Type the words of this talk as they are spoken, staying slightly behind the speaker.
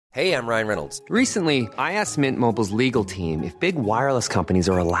Hey, I'm Ryan Reynolds. Recently, I asked Mint Mobile's legal team if big wireless companies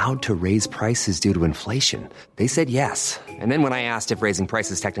are allowed to raise prices due to inflation. They said yes. And then when I asked if raising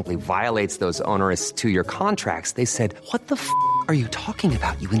prices technically violates those onerous two-year contracts, they said, "What the f*** are you talking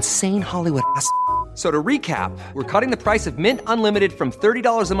about, you insane Hollywood ass?" So to recap, we're cutting the price of Mint Unlimited from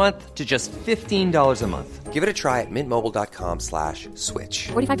 $30 a month to just $15 a month. Give it a try at mintmobile.com/switch.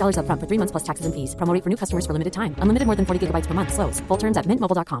 $45 up front for 3 months plus taxes and fees. Promo rate for new customers for limited time. Unlimited more than 40 gigabytes per month. Slows full terms at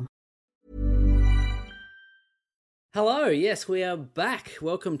mintmobile.com. Hello, yes, we are back.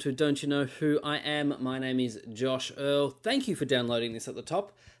 Welcome to Don't You Know Who I Am? My name is Josh Earl. Thank you for downloading this at the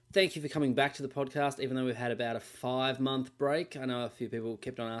top. Thank you for coming back to the podcast, even though we've had about a 5-month break. I know a few people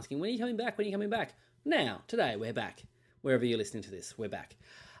kept on asking, when are you coming back? When are you coming back? Now, today, we're back. Wherever you're listening to this, we're back.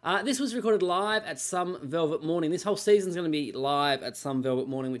 This was recorded live at Some Velvet Morning. This whole season's going to be live at Some Velvet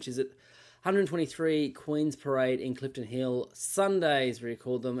Morning, which is at 123 Queen's Parade in Clifton Hill. Sundays, we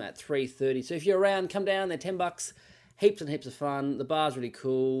record them at 3:30. So if you're around, come down. They're $10. Heaps and heaps of fun. The bar's really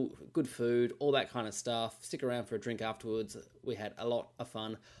cool. Good food. All that kind of stuff. Stick around for a drink afterwards. We had a lot of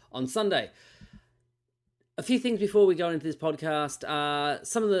fun on Sunday. A few things before we go into this podcast.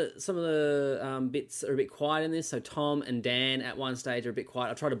 Some of the bits are a bit quiet in this. So Tom and Dan at one stage are a bit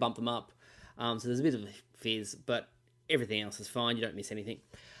quiet. I try to bump them up. So there's a bit of a fizz, but everything else is fine. You don't miss anything.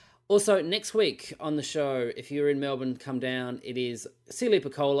 Also, next week on the show, if you're in Melbourne, come down. It is Celia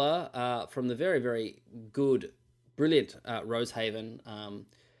Piccola from the very, very good, brilliant Rosehaven,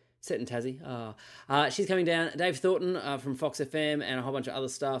 set in Tassie. She's coming down. Dave Thornton from Fox FM and a whole bunch of other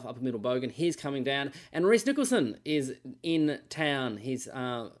stuff up in Middle Bogan. He's coming down. And Rhys Nicholson is in town. He's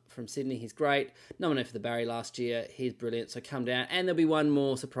from Sydney. He's great. Nominated for the Barry last year. He's brilliant. So come down. And there'll be one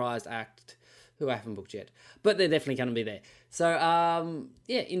more surprised act who I haven't booked yet. But they're definitely going to be there. So,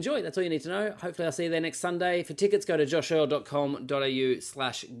 enjoy. That's all you need to know. Hopefully I'll see you there next Sunday. For tickets, go to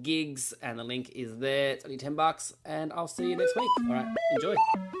joshearl.com.au/gigs, and the link is there. It's only $10, and I'll see you next week. All right, enjoy.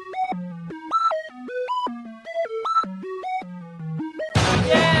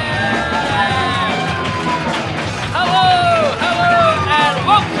 Hello, and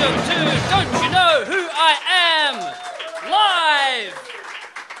welcome to Don't You Know Who I Am? Live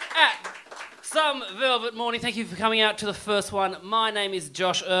at Some Velvet Morning. Thank you for coming out to the first one. My name is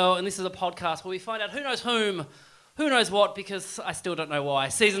Josh Earl, and this is a podcast where we find out who knows whom, who knows what, because I still don't know why.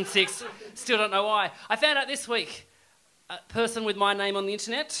 Season 6, still don't know why. I found out this week, a person with my name on the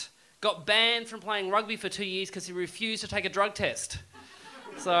internet got banned from playing rugby for 2 years because he refused to take a drug test.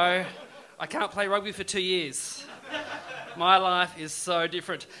 So, I can't play rugby for 2 years. My life is so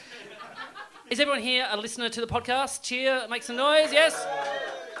different. Is everyone here a listener to the podcast? Cheer, make some noise, yes?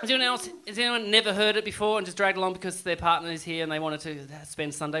 Has anyone never heard it before and just dragged along because their partner is here and they wanted to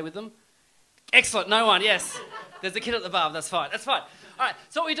spend Sunday with them? Excellent, no one, yes. There's a kid at the bar, that's fine. All right,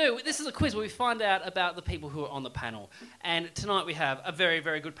 so what we do, this is a quiz where we find out about the people who are on the panel. And tonight we have a very,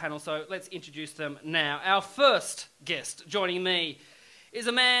 very good panel, so let's introduce them now. Our first guest joining me is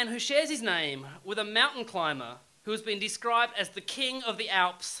a man who shares his name with a mountain climber who has been described as the king of the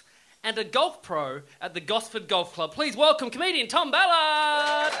Alps and a golf pro at the Gosford Golf Club. Please welcome comedian Tom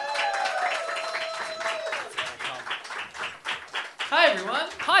Ballard. Hi everyone.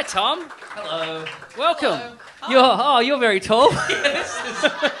 Hi Tom. Hello. Welcome. Hello. You're very tall.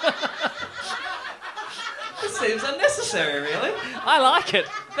 This seems unnecessary, really. I like it.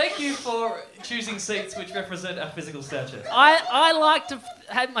 Thank you for choosing seats which represent our physical stature. I like to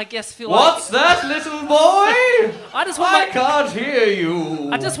have my guests feel What's that, little boy? I can't hear you.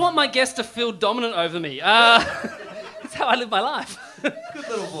 I just want my guests to feel dominant over me. It's how I live my life. Good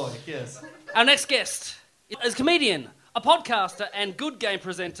little boy, yes. Our next guest is a comedian, a podcaster and good game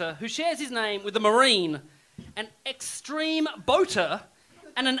presenter who shares his name with a Marine, an extreme boater,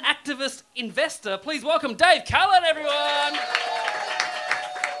 and an activist investor. Please welcome Dave Callan, everyone.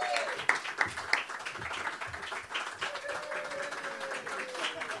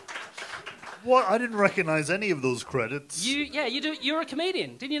 What? I didn't recognise any of those credits. You do. You're a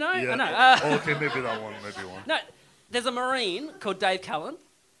comedian, didn't you know? Yeah. I know. Okay, maybe that one. No, there's a Marine called Dave Callan.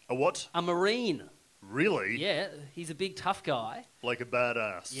 A what? A Marine. Really? Yeah, he's a big tough guy. Like a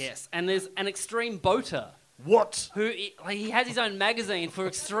badass. Yes, and there's an extreme boater. What? Who he has his own magazine for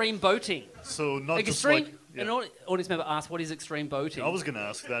extreme boating. So not like just extreme. like... Yeah. An audience member asked, "What is extreme boating?" I was going to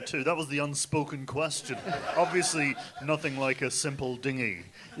ask that too. That was the unspoken question. Obviously, nothing like a simple dinghy.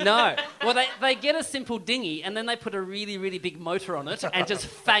 No. Well, they get a simple dinghy and then they put a really, really big motor on it and just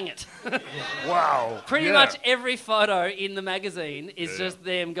fang it. Wow. Pretty much every photo in the magazine is just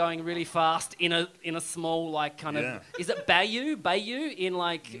them going really fast in a small, like, kind of... Is it Bayou? Bayou in,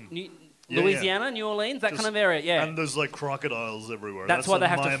 like, Yeah, Louisiana, New Orleans, that kind of area. Yeah. And there's like crocodiles everywhere. That's why they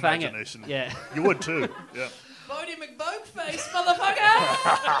have my to fang it. imagination. Yeah. You would too. Yeah. Bodie McBoatface,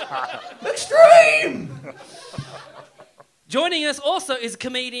 motherfucker! Extreme! Joining us also is a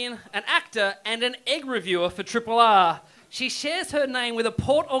comedian, an actor, and an egg reviewer for Triple R. She shares her name with a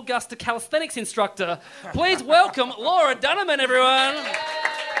Port Augusta calisthenics instructor. Please welcome Laura Dunneman, everyone.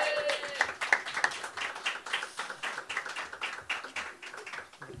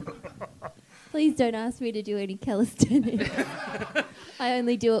 Please don't ask me to do any calisthenics. I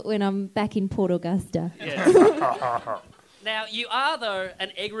only do it when I'm back in Port Augusta. Yes. Now, you are, though,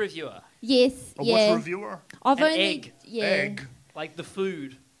 an egg reviewer. Yes, What's reviewer? I've An only egg. Yeah. Egg. Like the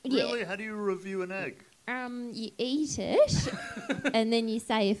food. Yeah. Really? How do you review an egg? You eat it, and then you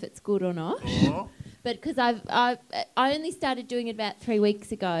say if it's good or not. Oh. But because I only started doing it about 3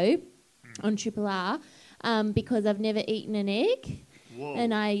 weeks ago on Triple R, because I've never eaten an egg. Whoa.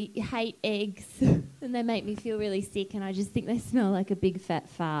 And I hate eggs, and they make me feel really sick, and I just think they smell like a big fat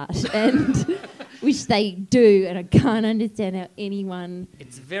fart, and which they do, and I can't understand how anyone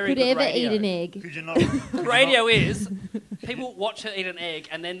It's very could good ever radio. eat an egg. Could you not? Radio is people watch her eat an egg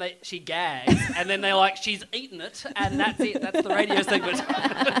and then she gags and then they're like, she's eaten it, and that's it. That's the radio segment.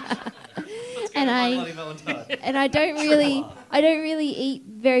 And I don't really eat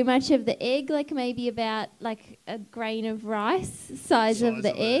very much of the egg, like maybe about like a grain of rice size of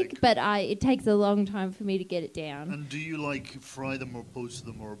the egg, but it takes a long time for me to get it down. And do you like fry them or poach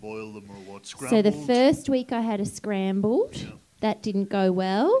them or boil them or what? So Scrambled? the first week I had a scrambled. Yeah. That didn't go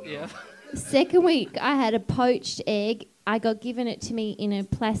well. Yeah. Second week I had a poached egg. I got given it to me in a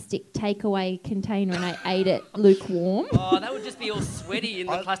plastic takeaway container and I ate it lukewarm. Oh, that would just be all sweaty in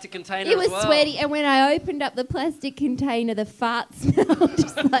the plastic container It was as well. sweaty, and when I opened up the plastic container, the fart smell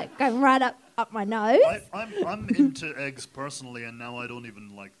just like going right up my nose. I'm into eggs personally, and now I don't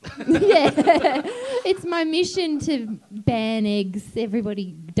even like them. Yeah, it's my mission to ban eggs.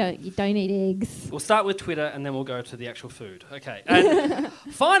 Everybody, don't eat eggs. We'll start with Twitter and then we'll go to the actual food. Okay. And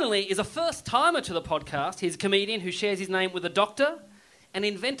finally is a first-timer to the podcast. He's a comedian who shares his name with a doctor, an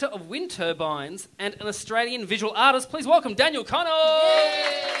inventor of wind turbines, and an Australian visual artist. Please welcome Daniel Connell!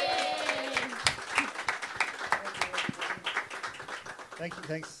 Thank you,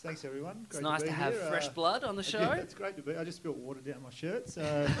 thanks everyone. It's nice to have fresh blood on the show. Yeah, it's great to be. I just spilled water down my shirt,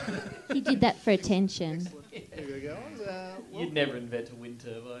 so He did that for attention. here we go. You'd never invent a wind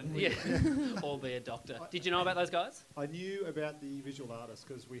turbine. Yeah. Or be a doctor. Did you know about those guys? I knew about the visual artist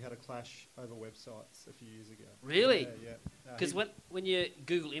because we had a clash over websites a few years ago. Really? Yeah. Because when you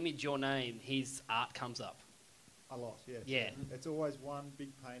Google image your name, his art comes up. A lot, yeah. Yeah. It's always one big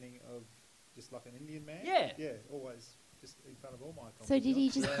painting of just like an Indian man. Yeah. Yeah, always just in front of all my So did he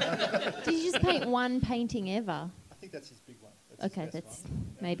just paint one painting ever? I think that's his big one. That's Okay, his best that's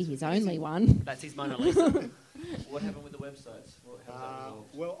one. maybe his only one. That's his Mona Lisa. What happened with the websites? How was that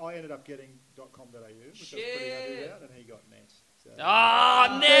resolved? Well, I ended up getting .com.au, which I was pretty happy about, and he got net. So.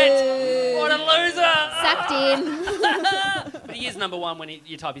 Oh, Ned! What a loser! Sucked in. But he is number one when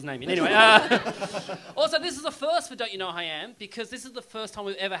you type his name in. Anyway, also, this is a first for Don't You Know Who I Am, because this is the first time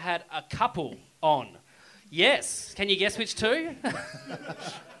we've ever had a couple on. Yes. Can you guess which two?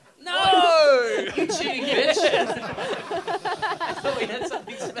 No! You cheating bitch! I thought we had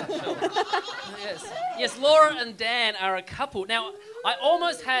something special. Yes, Laura and Dan are a couple. Now, I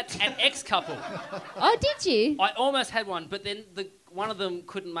almost had an ex-couple. Oh, did you? I almost had one, but then one of them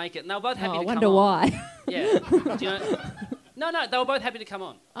couldn't make it. And they were both happy I to wonder come on. why. Yeah. Do you know? No, they were both happy to come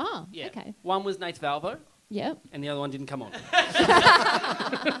on. Oh, Yeah. okay. One was Nate Valvo, Yep. and the other one didn't come on. Don't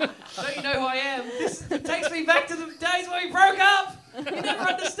you know who I am? This takes me back to the days where we broke up. You never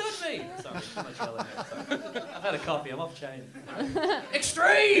understood me. Sorry, too much yelling here. Sorry. I've had a coffee. I'm off chain.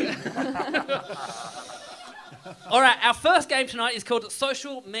 Extreme. All right, our first game tonight is called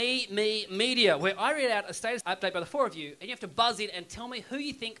Social Me Media, where I read out a status update by the four of you, and you have to buzz in and tell me who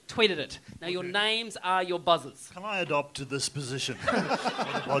you think tweeted it. Now, your names are your buzzers. Can I adopt this position on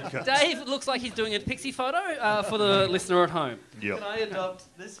the podcast? Dave looks like he's doing a pixie photo for the listener at home. Yep. Can I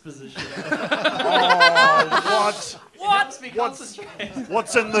adopt this position? Oh, what? It helps me concentrate.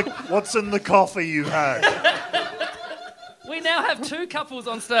 What's in the coffee you had? We now have two couples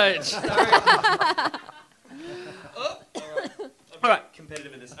on stage. All right.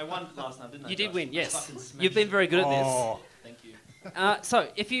 Competitive in this. I won last time, didn't I? You did Josh? win, yes. Fucking smashed You've been very good at this. Oh, Thank you. So,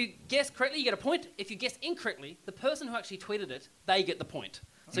 if you guess correctly, you get a point. If you guess incorrectly, the person who actually tweeted it, they get the point.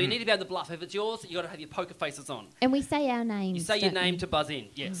 So you need to be able to bluff. If it's yours, you got to have your poker faces on. And we say our names. You say your don't name we? to buzz in.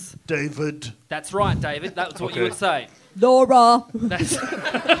 Yes, David. that's right, David. That's what you Okay. would say. Laura. That's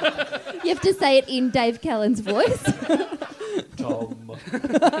You have to say it in Dave Callan's voice. Tom.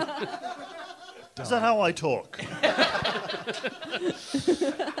 Is that how I talk?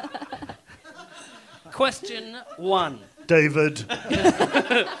 Question 1. David,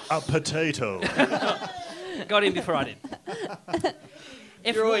 a potato. Got him before I did.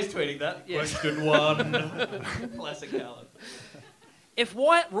 You're always tweeting that. Yes. Question 1. Classic Alan. If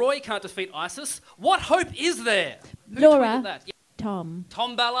Wyatt Roy can't defeat ISIS, what hope is there? Who Laura. tweeted that? Yeah. Tom.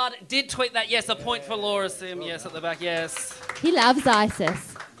 Tom Ballard did tweet that. Yes, a point for Laura Sim. Yes, at the back. Yes. He loves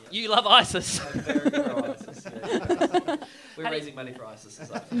ISIS. You love ISIS. Very pro ISIS. Yeah. We're raising money for ISIS.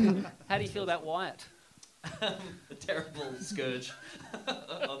 How do you feel about Wyatt? The terrible scourge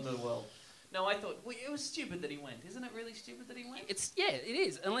on the world. No, I thought it was stupid that he went. Isn't it really stupid that he went? It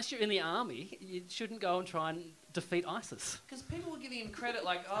is. Unless you're in the army, you shouldn't go and try and defeat ISIS. Because people were giving him credit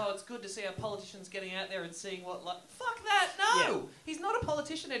like, oh, it's good to see our politicians getting out there and seeing what... Fuck that, no! Yeah. He's not a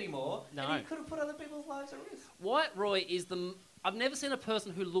politician anymore. No. And he could have put other people's lives at risk. Wyatt Roy is I've never seen a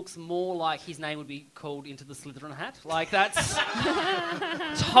person who looks more like his name would be called into the Slytherin hat. Like, that's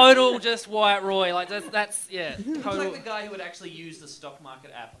total just Wyatt Roy. Like, that's yeah. He's Total. like the guy who would actually use the stock market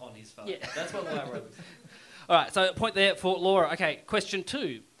app on his phone. Yeah. That's what Wyatt Roy looks like. All right, so point there for Laura. Okay, question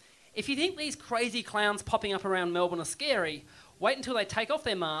 2. If you think these crazy clowns popping up around Melbourne are scary, wait until they take off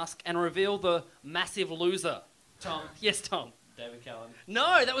their mask and reveal the massive loser. Tom. Yes, Tom. David Callan.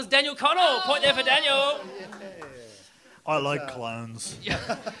 No, that was Daniel Connell. Point there for Daniel. I like clowns.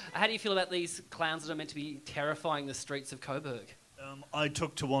 How do you feel about these clowns that are meant to be terrifying the streets of Coburg? I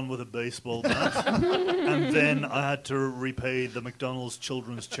took to one with a baseball bat, and then I had to repay the McDonald's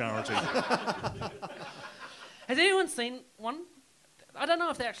Children's Charity. Has anyone seen one? I don't know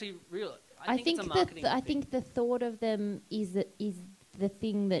if they're actually real. I think it's a marketing I thing. think the thought of them is the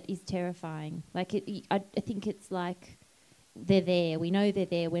thing that is terrifying. Like I think it's like they're there. We know they're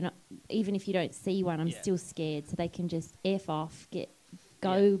there. We're not. Even if you don't see one, I'm still scared. So they can just F off,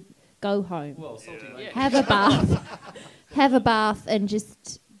 go home, Well, salty lady. Yeah. have a bath, and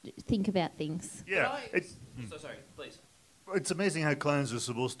just think about things. Yeah, So sorry, please. it's amazing how clowns are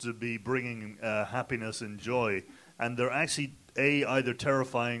supposed to be bringing happiness and joy, and they're actually either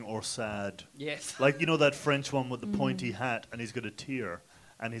terrifying or sad. Yes. Like, you know that French one with the pointy hat, and he's got a tear,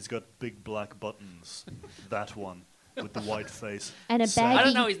 and he's got big black buttons. That one with the white face. And a Sad. I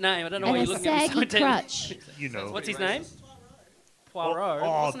don't know his name. I don't know why and you're a looking at me so saggy intently. crutch. You know. What's his name? Poirot.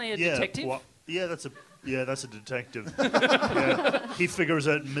 Wasn't he a detective? That's a detective. Yeah. He figures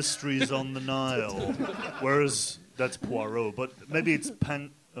out mysteries on the Nile, whereas that's Poirot. But maybe it's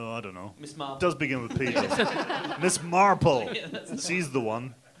I don't know. Miss Marple. Does begin with P. Miss Marple. She's the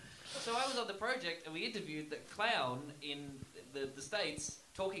one. So I was on the project and we interviewed the clown in the States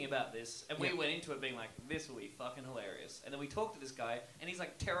talking about this, and we went into it being like, this will be fucking hilarious. And then we talked to this guy, and he's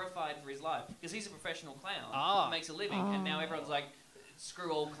like terrified for his life because he's a professional clown, makes a living, and now everyone's like,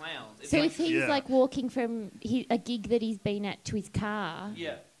 screw all clowns. It's So like, if he's like walking from a gig that he's been at to his car,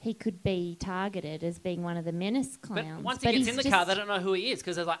 he could be targeted as being one of the menace clowns. But once he gets in the car, they don't know who he is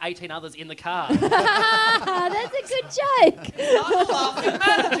because there's like 18 others in the car. That's a good joke. not laughing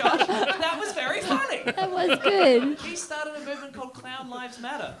matter, Josh. That was very funny. That was good. He started a movement called Clown Lives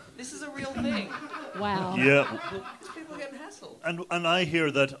Matter. This is a real thing. Wow. Yeah. These people are getting hassled. And I hear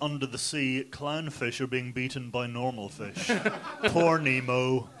that under the sea, clownfish are being beaten by normal fish. Poor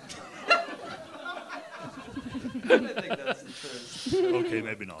Nemo. I don't think that's the truth. Okay,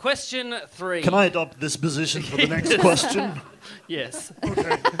 maybe not. Question 3. Can I adopt this position for the next question? Yes.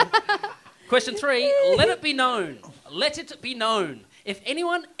 Question 3. Let it be known. Let it be known. If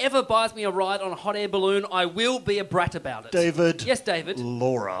anyone ever buys me a ride on a hot air balloon, I will be a brat about it. David. Yes, David.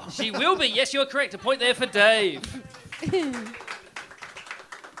 Laura. She will be. Yes, you're correct. A point there for Dave.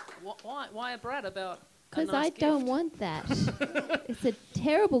 Why a brat about? Because nice I gift? don't want that. It's a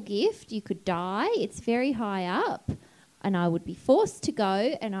terrible gift. You could die. It's very high up. And I would be forced to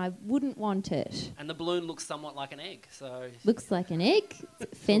go, and I wouldn't want it. And the balloon looks somewhat like an egg, so... Looks like an egg. It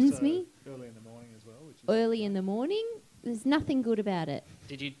offends me. Early in the morning as well. Which is Early in the morning. There's nothing good about it.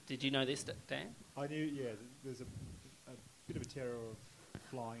 Did you know this, Dan? I knew, there's a bit of a terror of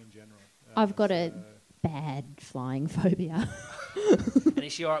flying in general. I've got a bad flying phobia. And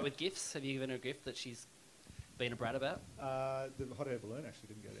is she all right with gifts? Have you given her a gift that she's been a brat about? The hot air balloon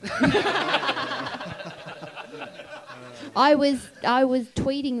actually didn't go down. I was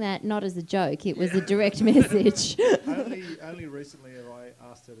tweeting that not as a joke. It was a direct message. Only recently have I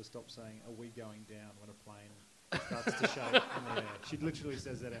asked her to stop saying, "Are we going down?" when a plane starts to shake in the air. She literally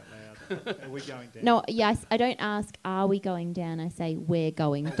says that out loud. Are we going down? No, yes, I don't ask, "Are we going down?" I say, "We're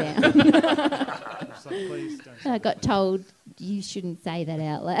going down." It's like, please don't say I got told you shouldn't say that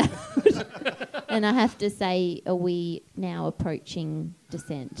out loud. And I have to say, are we now approaching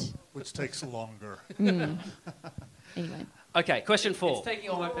descent? Which takes longer. Anyway. Okay, question 4. It's taking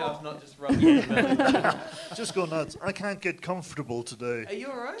all my power to not just rub your belly. Just go nuts. I can't get comfortable today. Are you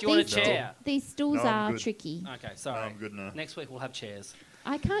alright? Do you want a chair? These stools No, I'm are good. tricky. Okay, sorry. I'm good now. Next week we'll have chairs.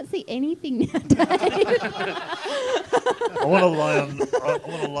 I can't see anything nowadays. I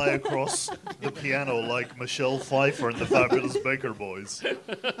want to lie across the piano like Michelle Pfeiffer in the Fabulous Baker Boys.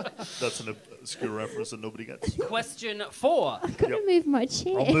 That's an obscure reference that nobody gets. Question 4. I've got to move my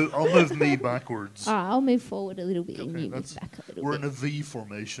chair. I'll move me backwards. All right, I'll move forward a little bit and Okay, you move back a little we're bit. in a V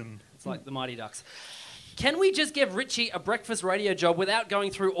formation. It's like the Mighty Ducks. Can we just give Richie a breakfast radio job without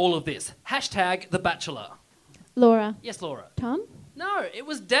going through all of this? Hashtag The Bachelor. Laura. Yes, Laura. Tom? No, it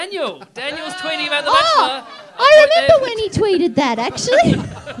was Daniel. Daniel's tweeting about The Oh, Bachelor. I remember when he tweeted that, actually.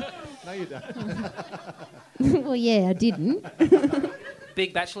 No, you don't. Well, yeah, I didn't.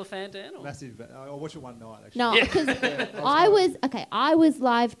 Big Bachelor fan, Dan? Or? Massive. I watched it one night, actually. No, because I was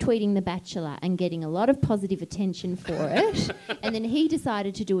live tweeting The Bachelor and getting a lot of positive attention for it, and then he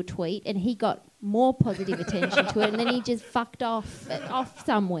decided to do a tweet, and he got more positive attention to it, and then he just fucked off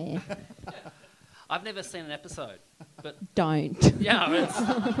somewhere. I've never seen an episode, but Don't. yeah, it's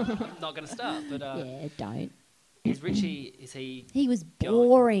not going to start. But Yeah, don't. is Richie? Is he? He was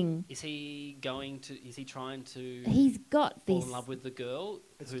boring. Is he going to? Is he trying to He's got fall this. in love with the girl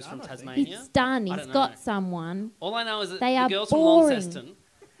who's from done, I think. Tasmania? It's done. I He's don't got know. someone. All I know is that They the are girl's boring. from Launceston,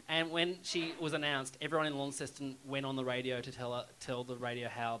 and when she was announced, everyone in Launceston went on the radio to tell the radio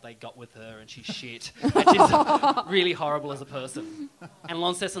how they got with her, and she's shit, and she's really horrible as a person. And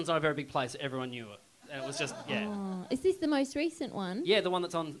Launceston's not a very big place; so everyone knew it, and it was just Oh, is this the most recent one? yeah, the one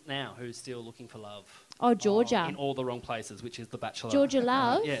that's on now, who's still looking for love Oh, Georgia. in all the wrong places, which is The Bachelor. Georgia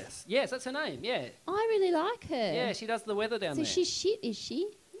Love? Yes, that's her name. Yeah, I really like her. yeah, she does the weather down So there. she's shit, is she?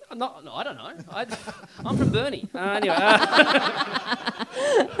 No, I don't know. I'm from Burnie. Anyway.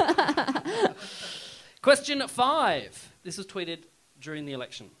 Question 5. This was tweeted during the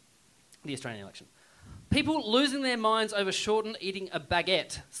election, the Australian election. People losing their minds over Shorten eating a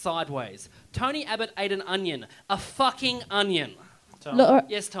baguette sideways. Tony Abbott ate an onion. A fucking onion. Tom. Laura-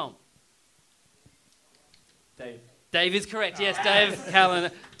 Yes, Tom. Dave. Dave is correct. Yes, Dave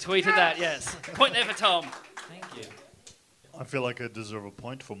Callan tweeted that. Yes. Point there for Tom. Thank you. I feel like I deserve a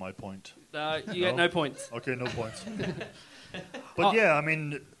point for my point. You get no points. Okay, no points. But yeah, I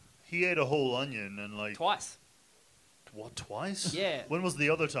mean, he ate a whole onion and like... Twice. What, twice? Yeah. When was the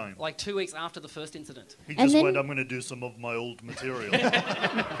other time? Like 2 weeks after the first incident. He And just then- went, I'm going to do some of my old material.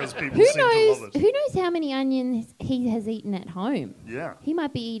 Because people Who seem to love knows? it. Who knows how many onions he has eaten at home? Yeah. He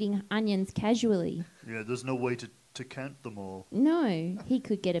might be eating onions casually. Yeah, there's no way to count them all. No, he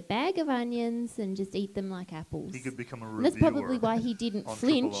could get a bag of onions and just eat them like apples. He could become a And reviewer. that's probably why he didn't on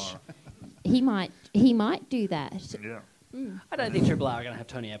flinch. Triple R. He might do that. Yeah. I don't think Triple R are going to have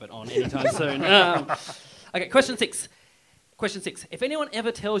Tony Abbott on anytime soon. Okay, question 6. Question 6. If anyone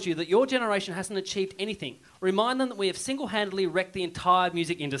ever tells you that your generation hasn't achieved anything, remind them that we have single-handedly wrecked the entire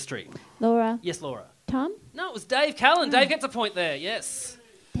music industry. Laura, Yes, Laura. Tom? No, it was Dave Callan. Dave gets a point there, yes.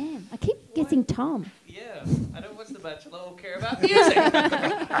 Damn, I keep guessing Tom. Yeah, I don't watch The Bachelor or care about music.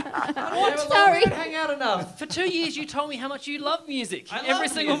 Sorry. We don't hang out enough. For 2 years, you told me how much you love music. I Every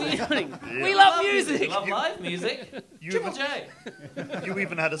love single music. morning. Yeah. We love music. Love live music. You Triple even, J. you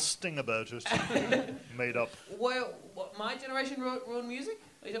even had a sting about it. Made up. Well, what, my generation ruined music?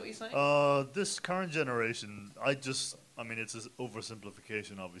 Is that what you're saying? This current generation, I mean, it's an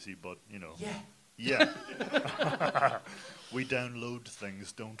oversimplification, obviously, but, you know. Yeah. Yeah. We download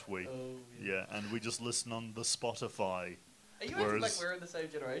things, don't we? Oh, yeah, and we just listen on the Spotify. Are you acting like Whereas- we're in the same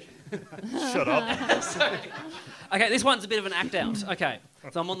generation? Shut up. Sorry. Okay, this one's a bit of an act out. Okay,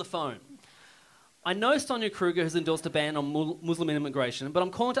 so I'm on the phone. I know Sonia Kruger has endorsed a ban on Muslim immigration, but I'm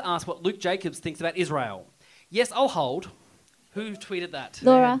calling to ask what Luke Jacobs thinks about Israel. Yes, I'll hold. Who tweeted that?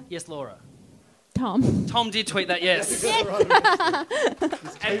 Laura. Yes, Laura. Tom. Tom did tweet that, yes.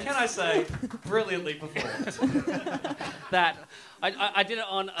 And can I say, brilliantly performed. That I did it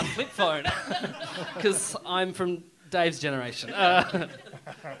on a flip phone because I'm from Dave's generation.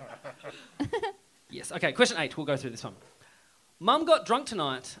 Yes, okay, question 8. We'll go through this one. Mum got drunk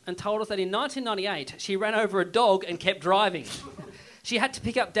tonight and told us that in 1998 she ran over a dog and kept driving. She had to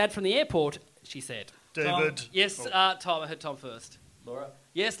pick up Dad from the airport, she said. David. Tom. Yes, Tom. I heard Tom first. Laura?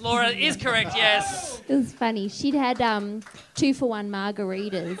 Yes, Laura is correct, yes. It was funny. She'd had 2-for-1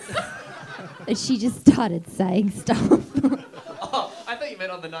 margaritas. And she just started saying stuff. Oh, I thought you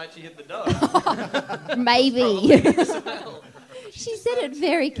meant on the night she hit the dog. Maybe. Well, She said it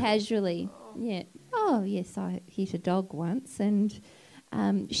very casually. Yeah. Oh, yes, I hit a dog once, and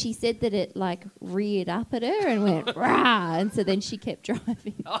she said that it, like, reared up at her and went, rah, and so then she kept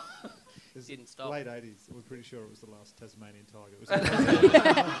driving. Didn't stop. Late 80s. We're pretty sure it was the last Tasmanian tiger.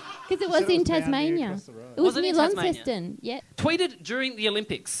 Because it was in Tasmania. It was it near in Tasmania? Launceston. Yep. Tweeted during the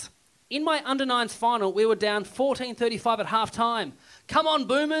Olympics. In my under-9s final, we were down 14-35 at half-time. Come on,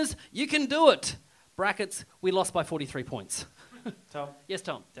 Boomers, you can do it. Brackets, we lost by 43 points. Tom? Yes,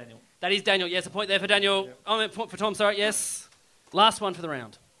 Tom? Daniel. That is Daniel. Yes, a point there for Daniel. Yep. Oh, a point for Tom, sorry, yes. Last one for the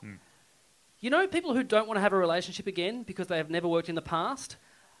round. You know people who don't want to have a relationship again because they have never worked in the past?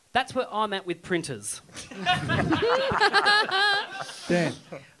 That's where I'm at with printers. Dan.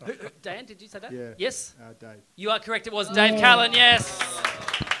 Dan, did you say that? Yeah. Yes? Dave. You are correct. It was Dave Callan, yes.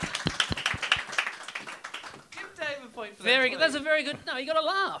 Give Dave a point for Very that good. That's a very good... No, you got to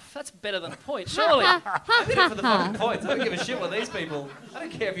laugh. That's better than a point, surely. I did it for the fucking points. I don't give a shit what these people... I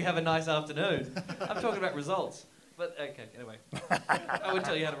don't care if you have a nice afternoon. I'm talking about results. But, okay, anyway. I would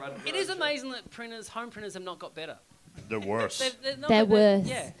tell you how to run. It is amazing that home printers have not got better. They're worse. They're worse.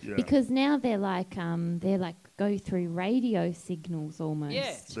 Yeah. Because now they're like go through radio signals almost.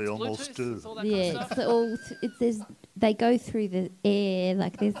 Yeah. They almost Bluetooth, do. it's all that Yeah, kind of it's stuff. all they go through the air,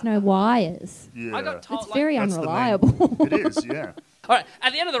 like there's no wires. Yeah. I got told, It's very That's the main- unreliable. It is, yeah. All right,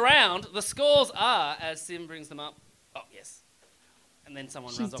 at the end of the round, the scores are, as Sim brings them up... Oh, yes. And then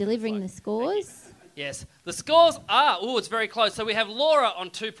someone She's runs off delivering with the the phone. scores. Yes. The scores are... Oh, it's very close. So we have Laura on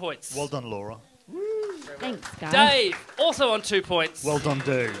 2 points. Well done, Laura. Thanks, guys. Dave, also on 2 points. Well done,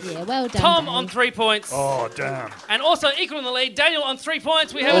 Dave. Yeah, well done. Tom Dave. on 3 points. Oh, damn. And also equal in the lead, Daniel on 3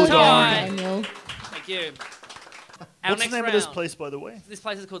 points. We have Well a tie. done, Daniel. Thank you. What's the name of this place, by the way? This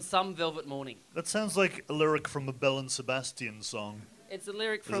place is called Some Velvet Morning. That sounds like a lyric from a Bell and Sebastian song. It's a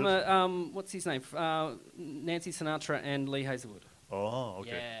lyric Is from it? what's his name? Nancy Sinatra and Lee Hazelwood. Oh,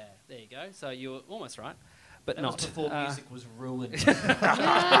 okay. Yeah, there you go. So you were almost right, but That not. was before music was ruined.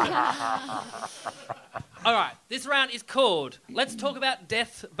 All right, this round is called Let's Talk About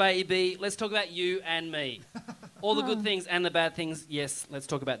Death, Baby. Let's talk about you and me. All the good things and the bad things, yes, let's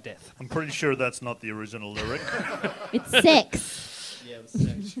talk about death. I'm pretty sure that's not the original lyric. It's sex. Yeah, it was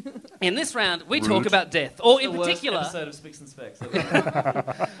sex. In this round, we Rude. talk about death, or in The worst particular... episode of Spicks and Specs.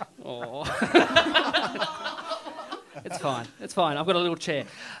 Aw. It's fine. It's fine. I've got a little chair.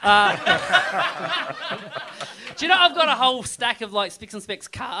 Do you know I've got a whole stack of like Spicks and Specs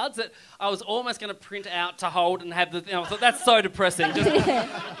cards that I was almost going to print out to hold and have the... I thought, that's so depressing. Just,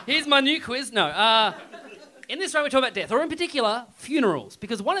 here's my new quiz. No. In this round we talk about death, or in particular, funerals,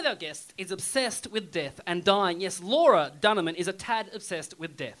 because one of our guests is obsessed with death and dying. Yes, Laura Dunneman is a tad obsessed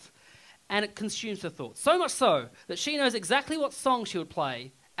with death, and it consumes her thoughts. So much so that she knows exactly what song she would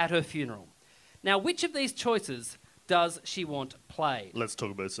play at her funeral. Now, which of these choices does she want played? Let's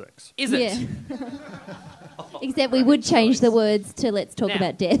talk about sex. Is it? Yeah. Except we would change the words to let's talk Now.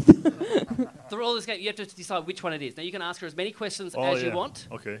 about death. Through all this game, you have to decide which one it is. Now, you can ask her as many questions Oh, as yeah. you want.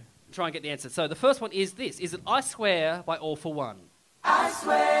 Okay. Try and get the answer. So the first one is this. Is it I Swear by All For One? I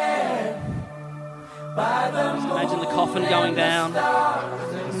swear by the Just imagine the coffin going down.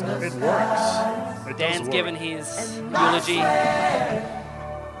 It works. It Dan's does work. given his eulogy.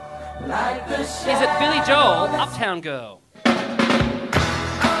 Is it Billy Joel, Uptown Girl?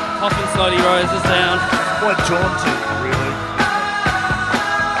 Coffin slowly rises down. Quite jaunty, really.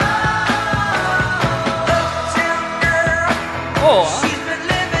 Or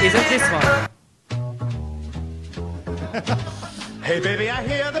is it this one? Hey baby, I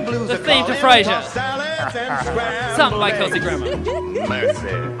hear the blues The are theme to calling Frasier. for salads and scrambled Something by Kelsey eggs. Grammer. Mercy.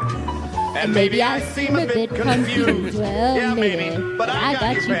 And Maybe I seem a bit confused. Well, yeah, maybe. maybe. But I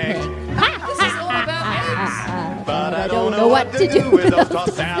got you pegged. This is all about eggs. But I don't know what to do with those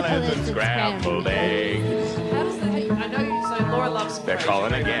tossed salads and scrambled eggs. How does the... I know you say Laura loves They're Frasier.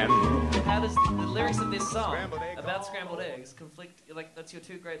 calling again. How does the lyrics of this song Scrambled egg. about scrambled eggs conflict? Like, that's your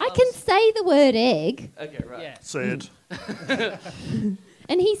two great I loves. can say the word egg, Okay, right. Yeah. Say it.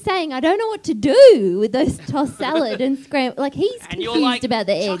 and he's saying, I don't know what to do with those tossed salad and scrambled. Like, he's And you're confused like, about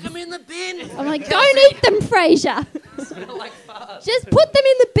the chuck eggs. them in the bin. I'm like, don't eat them, Frasier. Smell like fart. Just put them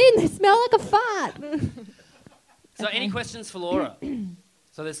in the bin. They smell like a fart. So any questions for Laura?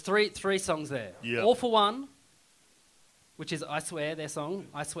 So there's three songs there. Yeah. All For One, which is I Swear, their song,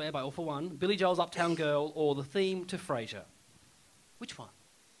 I Swear by All For One, Billy Joel's Uptown Girl, or the theme to Frasier. Which one?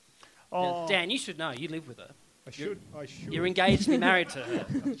 Now, Oh, Dan, you should know. You live with her. I should. You're engaged to be married to her.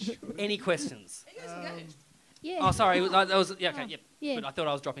 Any questions? Yeah. Oh, sorry. That was yeah, okay. Yep. Yeah. Good. I thought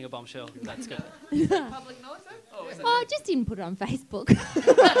I was dropping a bombshell. That's good. Public knowledge, though? Oh, is it? Oh, I just didn't put it on Facebook.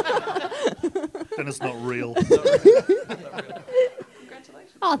 then it's not real.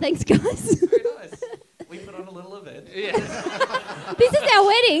 Congratulations. Oh, thanks, guys. Very nice. We put on a little event. Yeah. This is our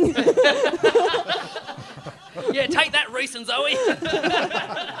wedding. Yeah, take that, Reese and Zoe.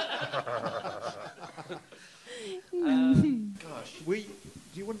 Gosh.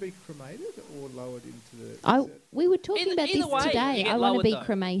 Do you want to be cremated or lowered into the... We were talking Either- about either this way, today. you get I want to lowered be though.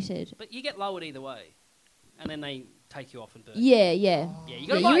 cremated. But you get lowered either way, and then they take you off and burn. Yeah. Yeah,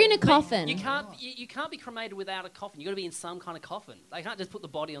 You're in a coffin. You can't be cremated without a coffin. You got to be in some kind of coffin. They can't just put the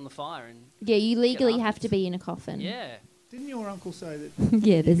body on the fire and. Yeah, you legally Get have to be in a coffin. Yeah. Didn't your uncle say that...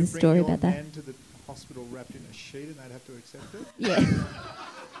 Yeah, you there's a could bring story your about that. man to the hospital wrapped in a sheet and they'd have to accept it? Yeah.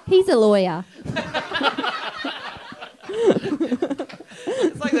 He's a lawyer.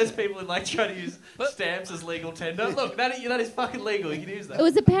 It's like those people who like try to use stamps as legal tender. Look, that is fucking legal. You can use that. It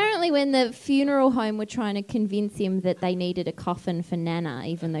was apparently when the funeral home were trying to convince him that they needed a coffin for Nana,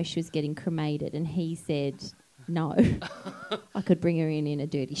 even though she was getting cremated, and he said, no, I could bring her in a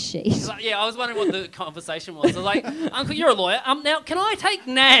dirty sheet. Like, yeah, I was wondering what the conversation was. I was like, Uncle, you're a lawyer. Now, can I take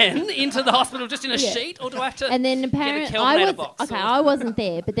Nan into the hospital just in a sheet, or do I have to And then get a apparently, Kelvinator box? I wasn't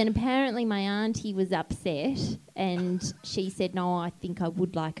there, but then apparently my auntie was upset, and she said, no, I think I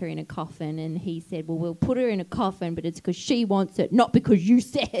would like her in a coffin, and he said, well, we'll put her in a coffin, but it's because she wants it, not because you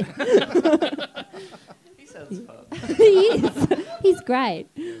said. He sounds fun. He is. He's great.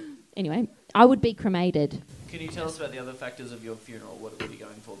 Anyway, I would be cremated. Can you tell us about the other factors of your funeral? What are you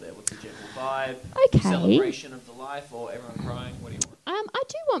going for there? What's the general vibe? Okay. Celebration of the life, or everyone crying? What do you want? I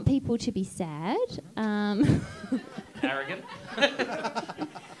do want people to be sad. Arrogant.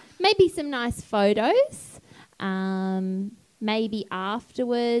 Maybe some nice photos. Maybe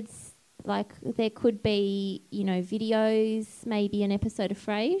afterwards, like there could be, videos. Maybe an episode of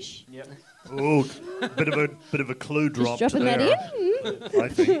Frasier. Yep. Oh, bit of a clue dropped Just dropping there. that in. I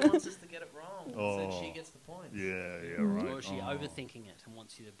think. She wants us to get it wrong. So she gets the point. Yeah, right. Or is she overthinking it and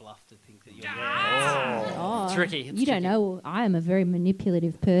wants you to bluff to think that you're Oh. It's tricky. It's You don't tricky. know. I am a very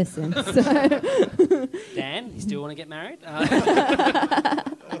manipulative person. So Dan, you still want to get married?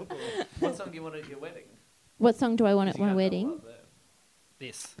 What song do you want at your wedding? what song do I want at You my can't go wedding? up there.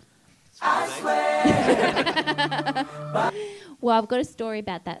 This. Well, I've got a story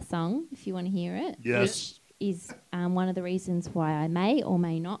about that song, if you want to hear it. Yes. Which is one of the reasons why I may or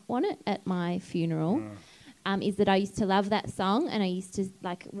may not want it at my funeral. Is that I used to love that song, and I used to,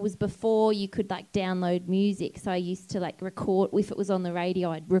 it was before you could, download music, so I used to, record, if it was on the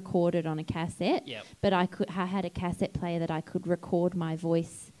radio, I'd record it on a cassette. Yep. But I had a cassette player that I could record my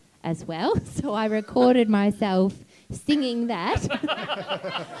voice as well, so I recorded myself singing that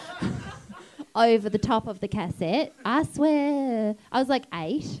over the top of the cassette. I swear. I was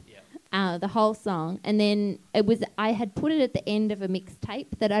 8. The whole song, and then I had put it at the end of a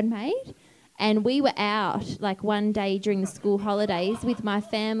mixtape that I'd made, and we were out one day during the school holidays with my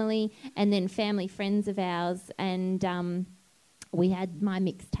family and then family friends of ours, and we had my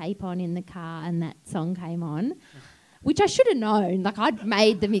mixtape on in the car, and that song came on, which I should have known. I'd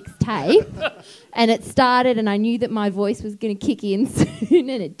made the mixtape, and it started, and I knew that my voice was going to kick in soon,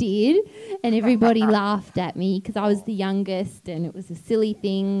 and it did. And everybody laughed at me because I was the youngest, and it was a silly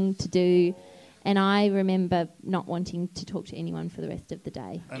thing to do. And I remember not wanting to talk to anyone for the rest of the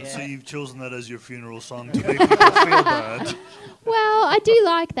day. And so you've chosen that as your funeral song to make people feel bad. Well, I do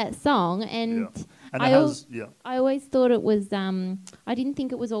like that song, and And I always thought it was. I didn't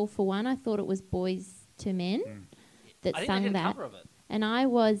think it was All for One. I thought it was Boys to Men that I think sung they did a that. cover of it. And I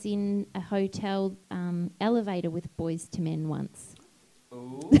was in a hotel elevator with Boys to Men once.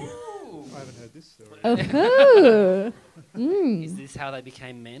 Ooh. I haven't heard this story. Oh, Is this how they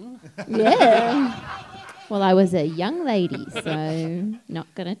became men? yeah. Well, I was a young lady, so not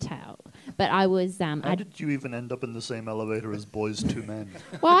gonna tell. But I was. How did you even end up in the same elevator as Boys to Men?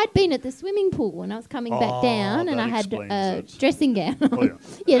 Well, I'd been at the swimming pool and I was coming back down, and that I had explains a it. dressing gown. Oh, yeah.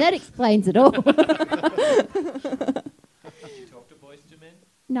 Yeah, that explains it all. Did you talk to Boys to Men?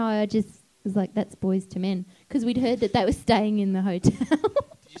 No, I just was like, "That's Boys to Men," because we'd heard that they were staying in the hotel.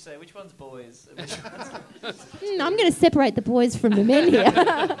 Did you say which one's boys and which one's... I'm going to separate the boys from the men here.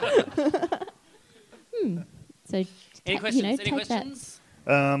 So, Any questions? Any take that. questions?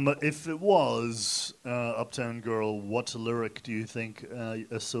 If it was Uptown Girl, what lyric do you think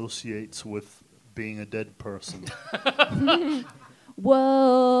associates with being a dead person?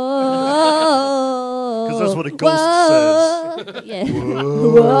 Whoa. Because that's what a ghost says. Yeah.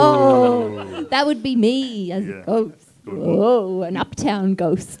 Whoa. That would be me as a ghost. Whoa, an uptown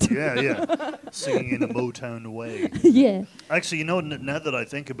ghost. Yeah. Singing in a Motown way. Yeah. Actually, now that I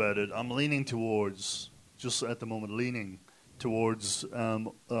think about it, I'm leaning towards, just at the moment,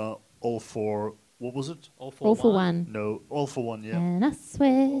 All for What was it? All All for One. No, All for One, yeah. And I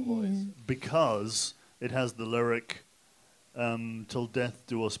swear. Because it has the lyric, till death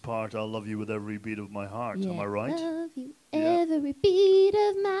do us part, I'll love you with every beat of my heart. Yeah. Am I right? Love you Yeah. every beat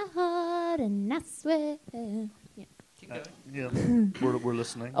of my heart, and I swear. Yeah. Keep going. Yeah, we're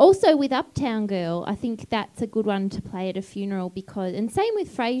listening. Also with Uptown Girl, I think that's a good one to play at a funeral because, and same with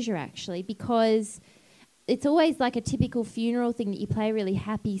Frasier actually, because it's always like a typical funeral thing that you play a really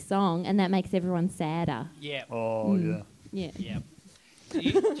happy song and that makes everyone sadder. Yeah. Oh, yeah. Yeah. Yeah.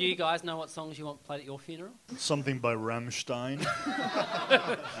 Do you guys know what songs you want played at your funeral? Something by Rammstein.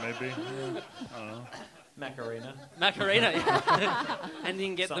 Maybe. Yeah. I don't know. Macarena. Macarena, yeah. And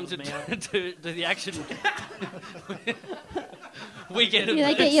then get them Sums me up. to do the action. We get it. Yeah,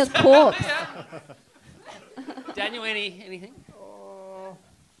 they get your corpse. Daniel, anything?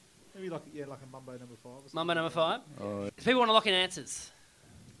 Maybe like a Mumbo number 5. Or something. Mumbo number 5? If people want to lock in answers.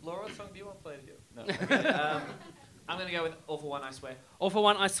 Laura, what song do you want played here? No. Okay. I'm going to go with All for One, I Swear. All for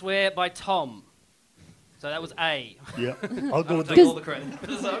One, I Swear by Tom. So that was A. Yeah. I'll go with Take all the the credit for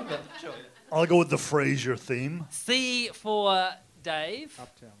the song, but sure. I'll go with the Frasier theme. C for Dave.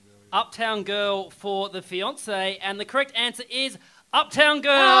 Uptown Girl. Yeah. Uptown Girl for the fiance. And the correct answer is Uptown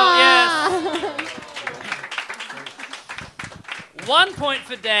Girl. Ah. Yes. 1 point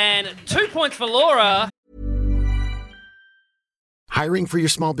for Dan, 2 points for Laura. Hiring for your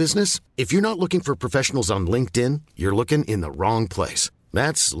small business? If you're not looking for professionals on LinkedIn, you're looking in the wrong place.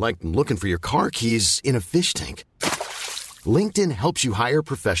 That's like looking for your car keys in a fish tank. LinkedIn helps you hire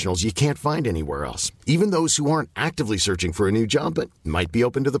professionals you can't find anywhere else, even those who aren't actively searching for a new job but might be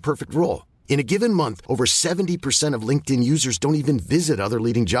open to the perfect role. In a given month, over 70% of LinkedIn users don't even visit other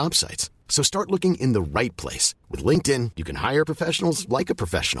leading job sites. So start looking in the right place. With LinkedIn, you can hire professionals like a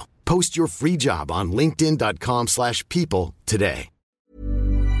professional. Post your free job on linkedin.com/people today.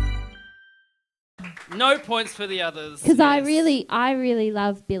 No points for the others. Because Yes. I really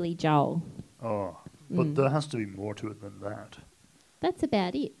love Billy Joel. Oh, but there has to be more to it than that. That's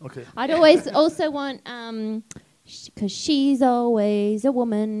about it. Okay. I'd always also want, because she's always a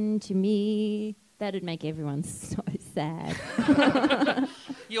woman to me. That'd make everyone so sad.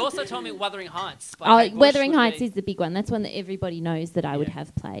 You also told me Wuthering Heights. by Kate Bush Wuthering would Heights be- is the big one. That's one that everybody knows that I would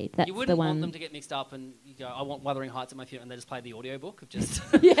have played. That's You the wouldn't one. want them to get mixed up and you go, I want Wuthering Heights at my funeral, and they just play the audiobook of just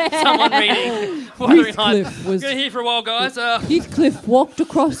Yeah. someone reading Wuthering Heights. Heathcliff We're was- going to hear for a while, guys. Heathcliff walked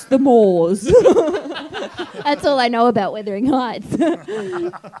across the moors. That's all I know about Wuthering Heights. So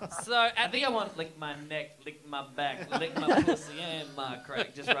I at think I want lick my neck, lick my back, lick my pussy and my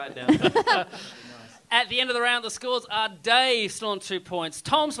crack. Just right down. At the end of the round, the scores are Dave still on 2 points,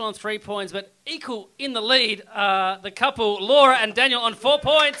 Tom still on 3 points, but equal in the lead, the couple, Laura and Daniel, on 4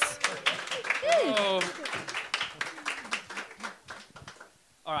 points. Oh.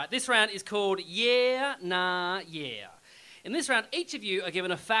 All right, this round is called Yeah, Nah, Yeah. In this round, each of you are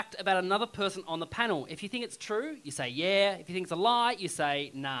given a fact about another person on the panel. If you think it's true, you say yeah. If you think it's a lie, you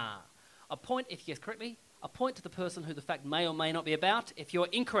say nah. A point if you guess correctly, a point to the person who the fact may or may not be about if you're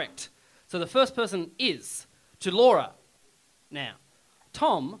incorrect. So the first person is to Laura. Now,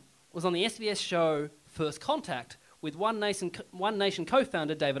 Tom was on the SBS show First Contact with One Nation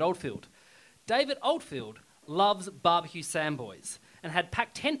co-founder David Oldfield. David Oldfield loves barbecue sandboys and had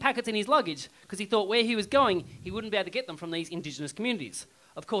packed 10 packets in his luggage because he thought where he was going, he wouldn't be able to get them from these Indigenous communities.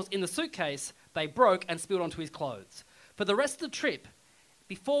 Of course, in the suitcase, they broke and spilled onto his clothes. For the rest of the trip,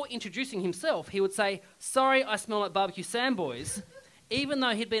 before introducing himself, he would say, "Sorry, I smell like barbecue sandboys," even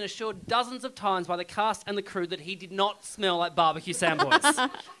though he'd been assured dozens of times by the cast and the crew that he did not smell like barbecue sandboys.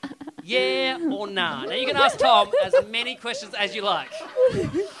 Yeah or nah? Now you can ask Tom as many questions as you like.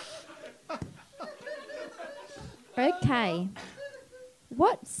 Okay.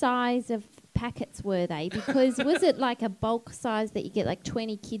 What size of packets were they? Because was it like a bulk size that you get like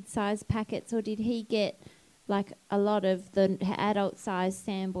 20 kid-size packets, or did he get like a lot of the adult-size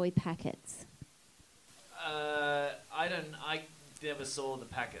Sandboy packets? I never saw the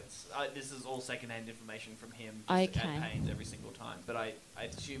packets. This is all second-hand information from him just Okay. at Payne's every single time. But I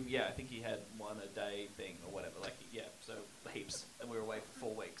assume, I think he had one a day thing or whatever. So heaps. And we were away for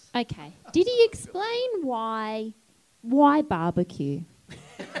 4 weeks. Okay. Did he explain why barbecue?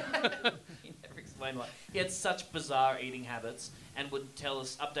 He never explained why. He had such bizarre eating habits and would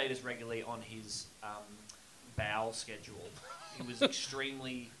update us regularly on his bowel schedule. He was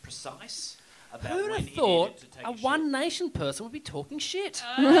extremely precise about Who'd when have he thought needed to take a a shit. One Nation person would be talking shit?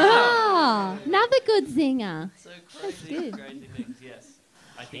 Ah, another good zinger. So crazy, crazy things, yes.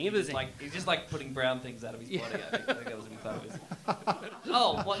 I think he's just like putting brown things out of his body. I think that was a big part of his.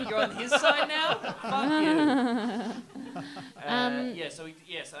 Oh, what, you're on his side now? Fuck you. So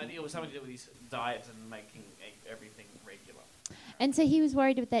it was something to do with his diet and making everything regular. And so he was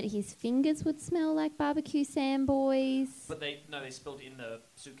worried that his fingers would smell like barbecue Samboys. But they spilled in the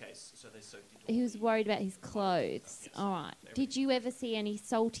suitcase, so they soaked into. He was worried about his clothes. All right. Did you ever see any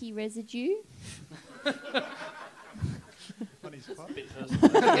salty residue? On his butt?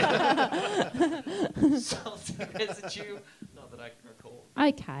 Salty residue? Not that I can recall.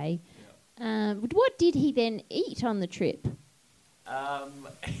 Okay. What did he then eat on the trip?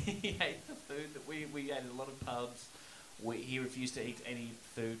 He ate the food that we ate a lot of pubs. He refused to eat any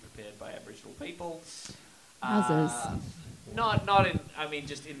food prepared by Aboriginal people. Others. Not in. I mean,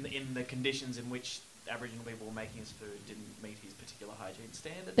 just in the conditions in which Aboriginal people were making his food didn't meet his particular hygiene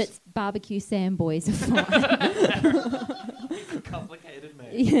standards. But barbecue Samboys are fine. He's a complicated man.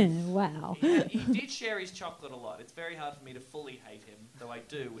 Yeah, wow. He did share his chocolate a lot. It's very hard for me to fully hate him, though I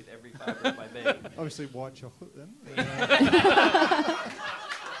do with every fibre of my being. Obviously white chocolate then.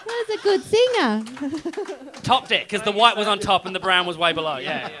 That's a good singer. Top deck, because the white was on top and the brown was way below.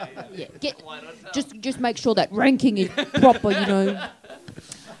 Yeah. Just make sure that ranking is proper, you know.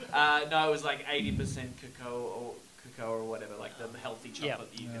 No, it was like 80% cacao or whatever, like the healthy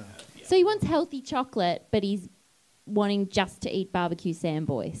chocolate that you can have. Yeah. So he wants healthy chocolate, but he's wanting just to eat barbecue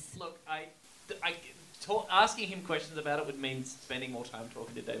Samboys. Look, asking him questions about it would mean spending more time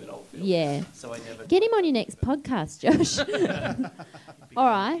talking to David Oldfield. Yeah. So I never... Get him on your next podcast, Josh. All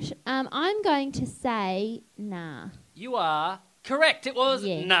right. I'm going to say nah. You are correct. It was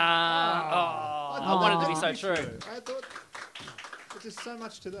Yeah. nah. I wanted to be so true. I thought there's just so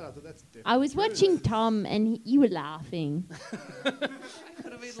much to that. I thought that's different. I was watching Tom and you were laughing. I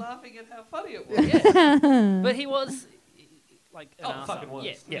could have been laughing at how funny it was. But he was like an arsehole. Fucking was.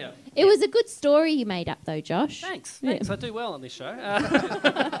 Yeah. It was a good story you made up, though, Josh. Thanks. I do well on this show.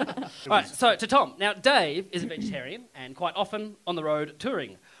 All right, so to Tom. Now, Dave is a vegetarian and quite often on the road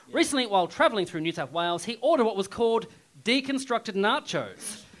touring. Recently, while travelling through New South Wales, he ordered what was called deconstructed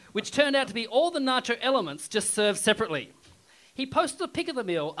nachos, which turned out to be all the nacho elements just served separately. He posted a pic of the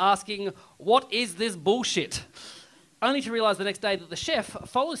meal asking, "What is this bullshit?" Only to realise the next day that the chef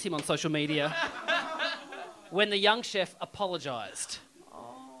follows him on social media when the young chef apologised.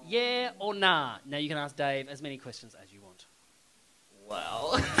 Yeah or nah? Now you can ask Dave as many questions as you want.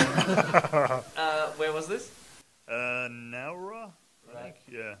 Well, where was this? Nowra? Right.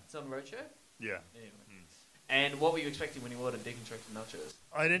 Yeah. It's on Roadshow? Yeah. And what were you expecting when you ordered deconstructed nachos?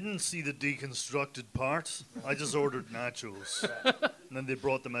 I didn't see the deconstructed part. I just ordered nachos. And then they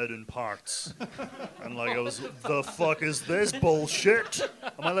brought them out in parts. And I was, the fuck is this bullshit?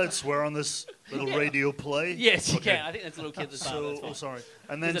 Am I allowed to swear on this little radio play? Yes, you can. I think that's a little kid at the bar. So, oh, sorry.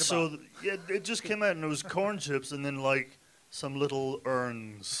 And then it just came out and it was corn chips and then like some little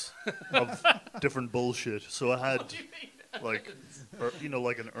urns of different bullshit. So I had What do you mean? like,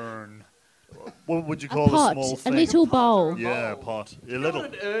 like an urn. What would you call pot, a small thing? a little bowl. Yeah, a pot. You know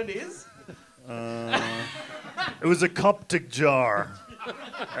what an urn is? It was a Coptic jar.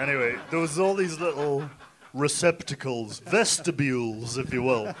 Anyway, there was all these little receptacles, vestibules, if you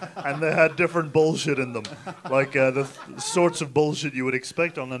will, and they had different bullshit in them, like the sorts of bullshit you would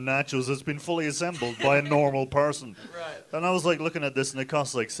expect on a nachos that's been fully assembled by a normal person. Right. And I was like looking at this, and it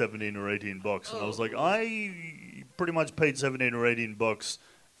cost like $17 or $18, and I was like, I pretty much paid $17 or $18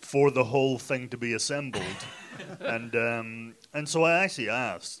 for the whole thing to be assembled, and so I actually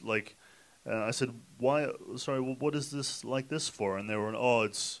asked, like, I said, why? Sorry, what is this like this for? And they were,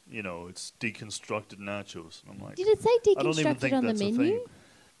 it's it's deconstructed nachos. And I'm like, Did it say I don't even deconstructed think on the that's a menu? thing.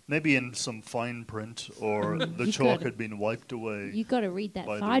 Maybe in some fine print, or the You chalk gotta- had been wiped away. You got to read that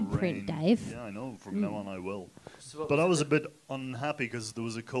by the fine print, rain. Dave. Yeah, I know. From now on, I will. So But I was a bit unhappy because there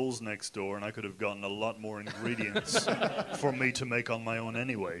was a Coles next door, and I could have gotten a lot more ingredients for me to make on my own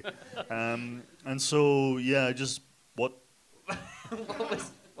anyway. And so, yeah, what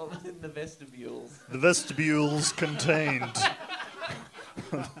was in the vestibules? The vestibules contained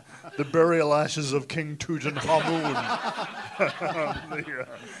the burial ashes of King Tutankhamun. And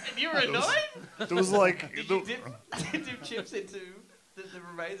you were annoyed? There was like... Did you dip chips into the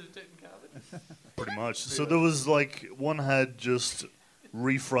remains of Tutankhamun? Pretty much. So there was like, one had just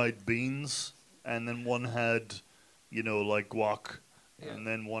refried beans, and then one had, like guac, and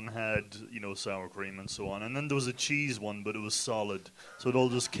then one had, sour cream and so on. And then there was a cheese one, but it was solid. So it all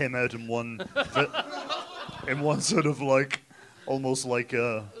just came out in one, in one sort of like, almost like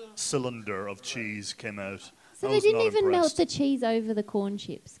a cylinder of cheese came out. So I they was didn't not even melt impressed. the cheese over the corn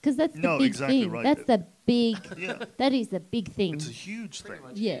chips because that's the No, big exactly thing. right. That's the big. Yeah. That is the big thing. It's a huge thing.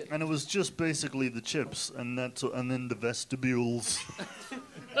 Yeah. And it was just basically the chips, and then the vestibules.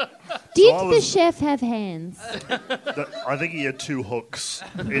 Did I the was- chef have hands? I think he had 2 hooks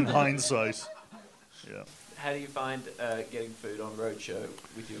in hindsight. Yeah. How do you find getting food on roadshow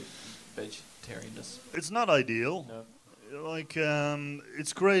with your vegetarianness? It's not ideal. No. Like,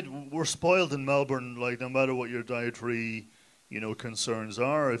 it's great. We're spoiled in Melbourne. Like, no matter what your dietary, concerns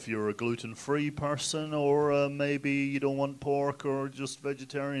are, if you're a gluten-free person or maybe you don't want pork or just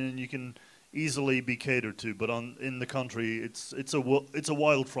vegetarian, you can easily be catered to. But in the country, it's a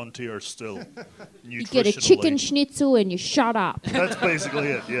wild frontier still. You get a chicken nutritionally. schnitzel and you shut up. That's basically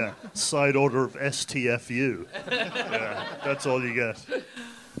it. Yeah. Side order of STFU. Yeah, that's all you get.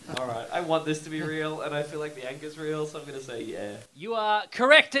 All right, I want this to be real, and I feel like the anchor's real, so I'm going to say yeah. You are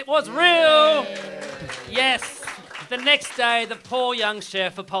correct. It was real. Yes. The next day, the poor young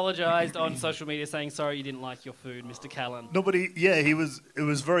chef apologised on social media, saying, "Sorry, you didn't like your food, Mr. Callan." Nobody. Yeah, it was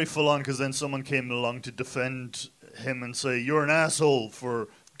very full on because then someone came along to defend him and say, "You're an asshole for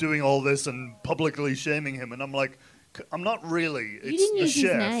doing all this and publicly shaming him." And I'm like, I'm not really. You It's didn't the use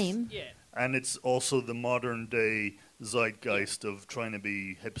chef. his name. Yeah. And it's also the modern day zeitgeist of trying to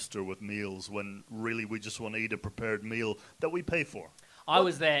be hipster with meals when really we just want to eat a prepared meal that we pay for. I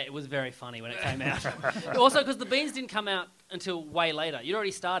was there. It was very funny when it came out. Also, because the beans didn't come out until way later. You'd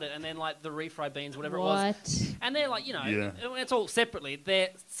already started, and then like the refried beans, whatever it was. What? And they're like, Yeah. it's all separately. They're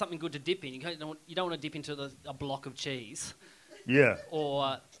something good to dip in. You don't want to dip into a block of cheese Yeah.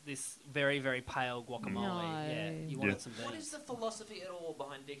 or this very, very pale guacamole. No. Yeah, you wanted Yeah. some What beans. is the philosophy at all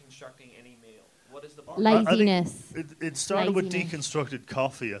behind deconstructing any meal? What is the Laziness. It started with Laziness. deconstructed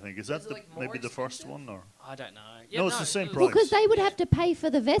coffee, I think. Is that Is it, like, more maybe the first expensive? one? Or I don't know. No, it's the same it was- price. Because they would have to pay for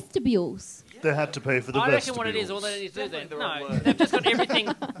the vestibules. they had to pay for the I vegetables. reckon what it is, all they need to do Definitely then, the wrong no, word. they've just got everything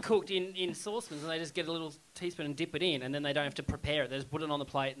cooked in saucepans, and they just get a little teaspoon and dip it in, and then they don't have to prepare it. They just put it on the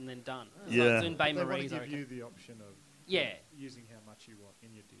plate and then done. So Yeah. it's in Bay They want to Marie's, I give reckon. you the option of Yeah. using how much you want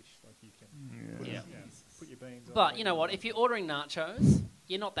in your dish. Like you can put, Yeah. put your beans on. But you know what? If you're ordering nachos,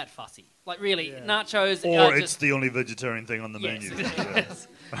 you're not that fussy. Like really, Yeah. nachos Or are it's just the only vegetarian thing on the yes. menu. Yes.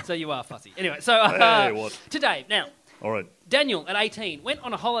 So you are fussy. Anyway, so Hey, what? today now, All right. Daniel at 18 went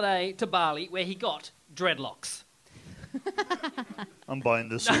on a holiday to Bali where he got dreadlocks. I'm buying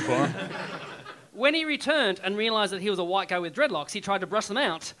this so far. When he returned and realised that he was a white guy with dreadlocks, he tried to brush them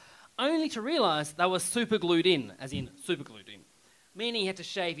out, only to realise they were super glued in, as in super glued in, meaning he had to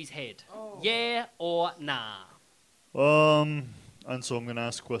shave his head. Yeah or nah? And so I'm going to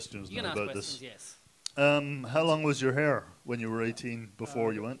ask questions You can now ask about questions, this. yes. How long was your hair when you were 18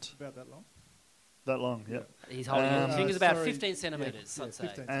 before you went? About that long. That long, yeah. He's holding his Um, fingers about sorry. 15 centimetres, Yeah, I'd say.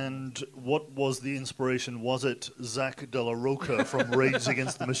 15. And what was the inspiration? Was it Zach De La Roca from Rage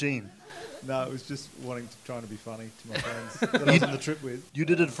Against the Machine? No, it was just trying to be funny to my friends that I was on the trip with. You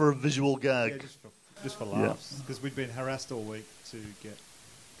did it for a visual Yeah, gag. just for laughs. Because we'd been harassed all week to get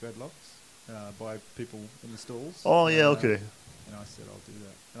dreadlocks by people in the stalls. Oh, yeah, okay. And I said, I'll do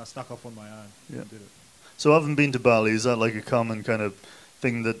that. And I snuck off on my own Yeah. and did it. So I haven't been to Bali. Is that like a common kind of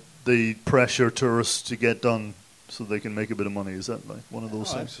thing that they pressure tourists to get done so they can make a bit of money? Is that like one of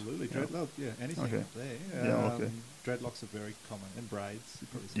those Oh, things? absolutely. Yeah. Dreadlock, yeah, anything Okay. up there. Yeah, okay. Dreadlocks are very common. And braids. You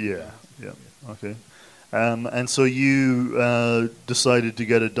probably see Yeah, braids. yeah, okay. And so you decided to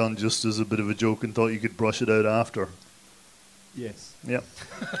get it done just as a bit of a joke and thought you could brush it out after. Yes. Yeah.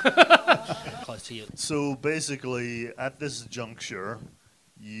 Close to you. So basically, at this juncture,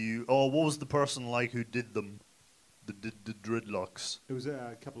 what was the person like who did them? The dreadlocks? It was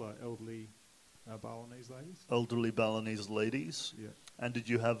a couple of elderly Balinese ladies. Elderly Balinese ladies? Yeah. And did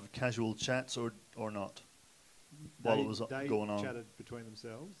you have casual chats or not? While it was they going on? chatted between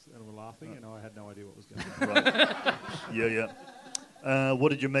themselves and were laughing, and I had no idea what was going on. Right. Yeah. What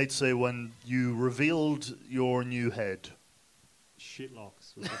did your mate say when you revealed your new head?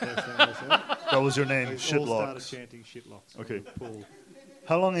 Shitlocks was the first thing they said. That was your name, They all started Shitlocks. chanting shitlocks. from Okay. the pool.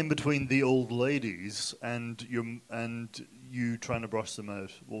 How long in between the old ladies and you trying to brush them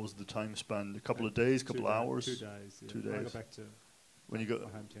out? What was the time span? A couple of days, couple of hours? 2 days. Yeah. 2 When I days. got back to When you got my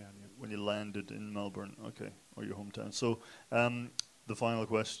hometown, yeah. when you landed in Melbourne, okay, or your hometown. So the final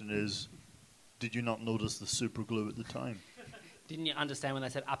question is, did you not notice the super glue at the time? Didn't you understand when they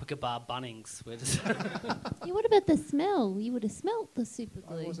said Upper Bar Bunnings? We're just Yeah, what about the smell? You would have smelt the super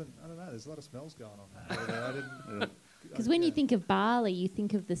I glue. don't know, there's a lot of smells going on there. I didn't... Because when you think of Bali, you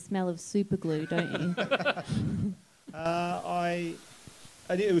think of the smell of super glue, don't you? I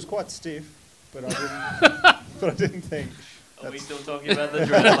knew it was quite stiff, but I didn't think... Are we still talking about the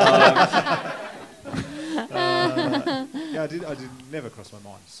dreadlocks? Yeah, I did never cross my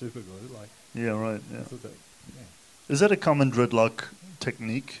mind. Super glue, like... Yeah, right. I Yeah. thought that, yeah. Is that a common dreadlock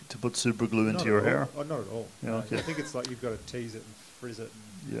technique to put super glue into Not your at all. hair? Oh, not at all. Yeah, No, okay. I think it's like you've got to tease it and frizz it.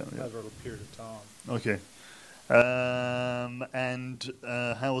 over a period of time. Okay. And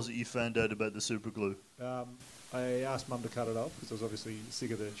how was it you found out about the super glue? I asked Mum to cut it off because I was obviously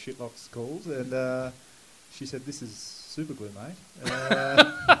sick of the shitlocks calls, and she said, "This is super glue, mate."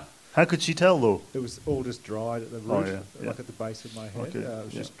 How could she tell, though? It was all just dried at the root, yeah. at the base of my head. Okay, It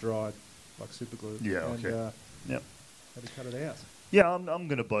was just dried like super glue. Yeah, and, okay. Yep. Had to cut it out. Yeah, I'm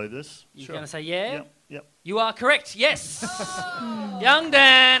going to buy this. You're Sure. going to say yeah? Yep, yep. You are correct, yes. Young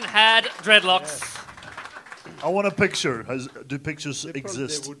Dan had dreadlocks. I want a picture. Do pictures There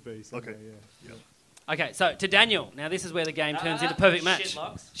exist? would be somewhere, Okay. yeah. Okay, so to Daniel. Now this is where the game turns into perfect match.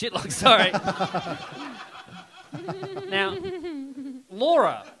 Shitlocks. Shitlocks, sorry. Now,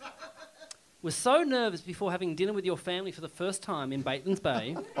 Laura was so nervous before having dinner with your family for the first time in Batemans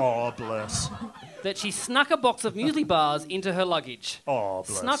Bay Oh, bless. that she snuck a box of muesli bars into her luggage. Oh,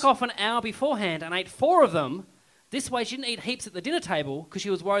 bless. Snuck off an hour beforehand and ate 4 of them. This way she didn't eat heaps at the dinner table because she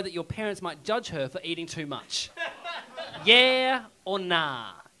was worried that your parents might judge her for eating too much. Yeah or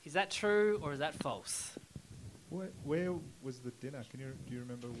nah? Is that true or is that false? Where was the dinner? Do you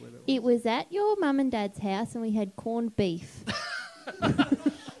remember where that was? It was at your mum and dad's house, and we had corned beef.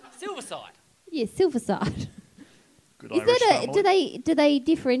 Silverside. Yeah, Silverside. Good Is Irish that family. do they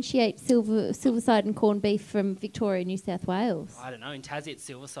differentiate Silverside and corned beef from Victoria, New South Wales? I don't know. In Tassie, it's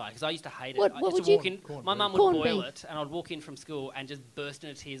Silverside because I used to hate it. What I would used to you- walk in. Corned My beef. mum would Corned boil beef. it, and I'd walk in from school and just burst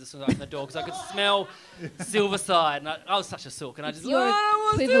into tears as soon as I opened the door because I could smell Silverside, and I was such a sook, and I just Your "Oh, I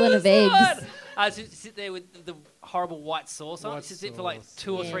want equivalent of Silverside!" eggs. I just sit there with the horrible white sauce on. White Just sit for like sauce.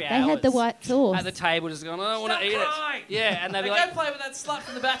 2 or 3 They hours. had the white sauce. At the table, just going, I don't want Stop to eat crying. it. Yeah, and they'd Hey, be go like, play with that slut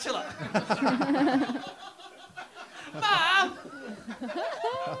from The Bachelor. Mum!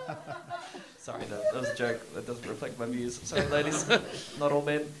 Sorry, that was a joke. That doesn't reflect my views. Sorry, ladies. Not all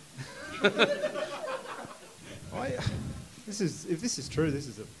men. If this is true, this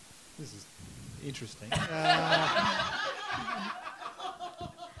is interesting.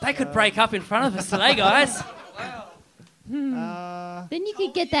 they could break up in front of us today, guys. Then you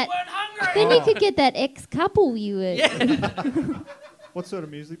could get that. Weren't hungry. Then you could get that ex-couple you were. What sort of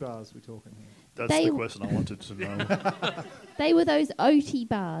muesli bars are we talking here? That's They- the question I wanted to know. They were those oaty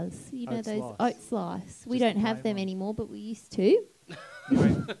bars, you know, Oat those slice. oat slice. We Just don't the have plain them one. anymore, but we used to. You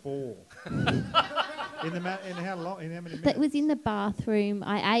ate 4. in how long? In how many minutes? That was in the bathroom.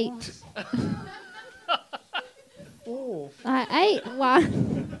 I ate. 4. I ate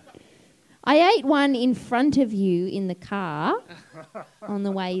one. I ate one in front of you in the car on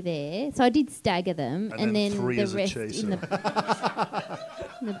the way there. So I did stagger them, And then 3 the as a rest chaser. in the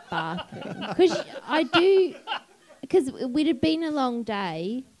bathroom. Because I do, because it had been a long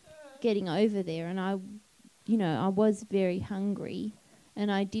day getting over there, and I was very hungry,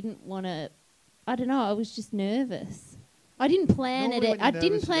 and I didn't want to. I don't know. I was just nervous. I didn't plan Normally it. when you're I didn't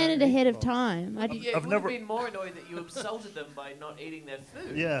nervous, you plan don't it eat ahead of lots. time. I Yeah, did, you I've would never- have been more annoyed that you insulted them by not eating their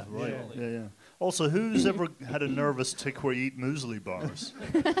food. Yeah, right. Yeah. Yeah. Also, who's ever had a nervous tick where you eat muesli bars?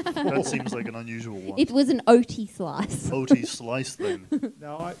 That seems like an unusual one. it was an oaty slice. OT slice thing.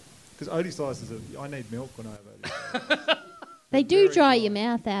 No, because oaty slices, I need milk when I have oaty slices. They do Very dry dry. your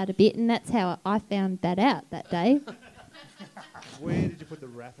mouth out a bit, and that's how I found that out that day. Where did you put the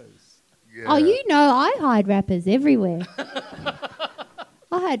wrappers? Yeah. Oh, you know, I hide wrappers everywhere.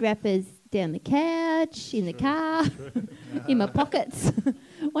 I hide wrappers down the couch, in the car, in my pockets.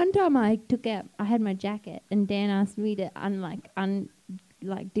 One time I had my jacket, and Dan asked me to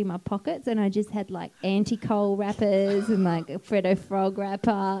do my pockets, and I just had like anti-coal wrappers and like a Freddo Frog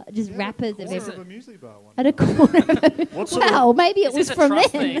wrapper, just wrappers of Corner every. of a muesli bar one. At a corner. What sort of- Well, maybe it Is was this a from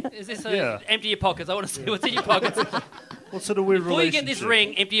trust then. thing? Is this a Yeah. empty your pockets? I want to see what's in your pockets. What sort of weird Before you relationship? get this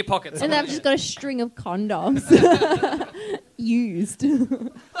ring, empty your pockets. And I've just got a string of condoms. Used.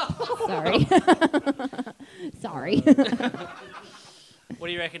 Sorry. Sorry. What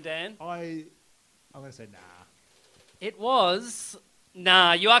do you reckon, Dan? I'm going to say nah. It was...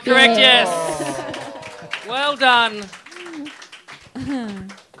 Nah, you are correct, Yeah. yes. Well done.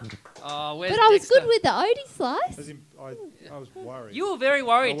 Oh, where's But I was Dexter? good with the Oaty slice. As in, I was worried. You were very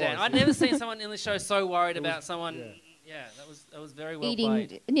worried, I Dan. was. I'd never seen someone in the show so worried It about was- someone... yeah. Yeah, that was very well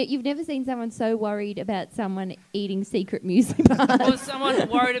played. You've never seen someone so worried about someone eating secret muesli bars. Or someone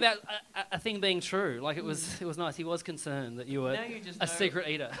worried about a thing being true. Like it was nice. He was concerned that you were Now you just a know secret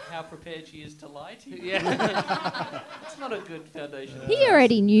eater. how prepared she is to lie to you. Yeah. It's not a good foundation. He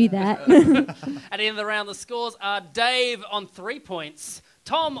already knew that. At the end of the round, the scores are Dave on 3 points,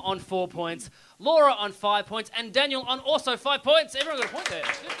 Tom on 4 points, Laura on 5 points, and Daniel on also 5 points. Everyone got a point there.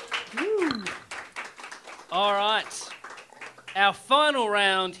 Good. All right. Our final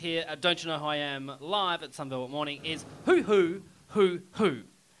round here at Don't You Know Who I Am live at Sun Velvet Morning is Who who.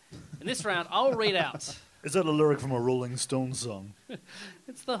 In this round, I'll read out. Is that a lyric from a Rolling Stones song?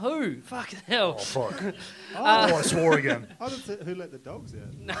 It's the Who. Fucking hell. Oh, fuck. I swore again. I thought Who Let the Dogs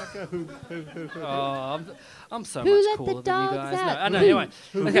Out. No. Who. Oh, I'm so Who much let cooler the than you dogs guys. out? No, Who? anyway.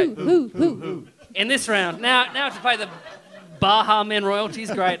 Okay. Who? In this round, now to play the Baha Men royalties,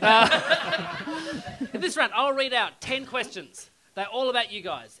 great. In this round, I'll read out 10 questions. They're all about you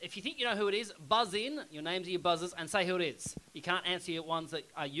guys. If you think you know who it is, buzz in, your names are your buzzers, and say who it is. You can't answer your ones that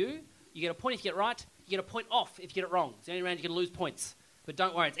are you. You get a point if you get it right. You get a point off if you get it wrong. It's the only round you can lose points. But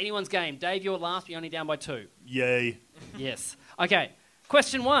don't worry, it's anyone's game. Dave, you're last, but you're only down by 2. Yay. Yes. Okay,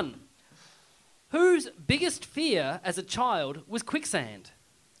 question 1. Whose biggest fear as a child was quicksand?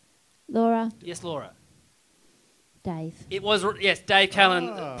 Laura. Yes, Laura. Dave. It was, yes, Dave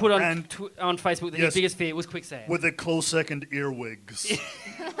Callan put on And- on Facebook that yes, his biggest fear was quicksand. With a close second, earwigs.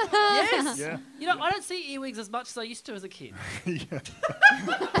 Yes. Yeah. You know, I don't see earwigs as much as I used to as a kid.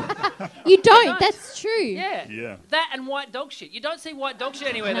 You don't. That's true. Yeah. Yeah. That and white dog shit. You don't see white dog shit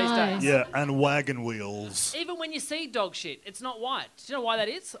anywhere these No. days. Yeah, and wagon wheels. Even when you see dog shit, it's not white. Do you know why that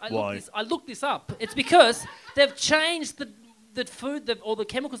is? Why? I looked this up. It's because they've changed the food, or the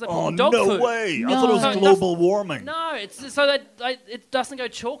chemicals they put Oh, in dog no food. way. I thought it was So global warming. No, it's so that it doesn't go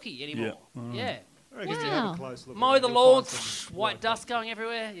chalky anymore. Yeah. I reckon if you have a close look Mow around, the you'll lawn, find some white dust going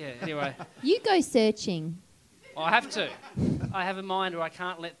everywhere. Yeah, anyway. You go searching. I have to. I have a mind where I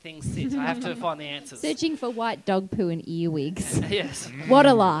can't let things sit. I have to find the answers. Searching for white dog poo and earwigs. Yes. What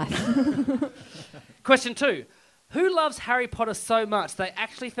a life. Question 2. Who loves Harry Potter so much they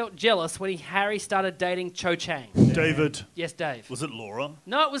actually felt jealous when Harry started dating Cho Chang? David. Yes, Dave. Was it Laura?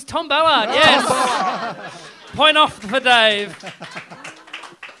 No, it was Tom Ballard. Yes. Point off for Dave.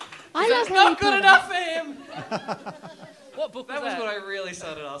 I love Harry Not good Potter. enough for him. What book was That was that? when I really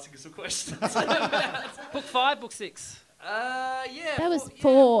started asking some questions. Book 5, book 6. Yeah. That was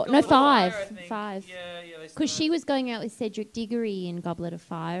four, 4. No, Goblet of Fire, 5. I think. 5. Yeah. Because she was going out with Cedric Diggory in Goblet of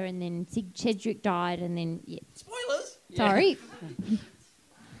Fire, and then Cedric died, and then... Yeah. Spoilers. Sorry.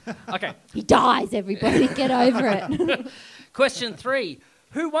 Okay. He dies, everybody. Get over it. Question 3.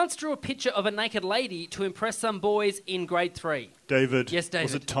 Who once drew a picture of a naked lady to impress some boys in grade 3? David. Yes, David.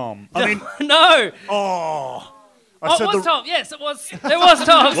 Was it Tom? I mean, No. oh. Oh, it was Tom. Yes, it was. It was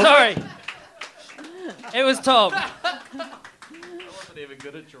Tom. Sorry. It was Tom. I wasn't even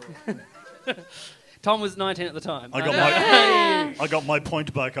good at drawing. Tom was 19 at the time. I got my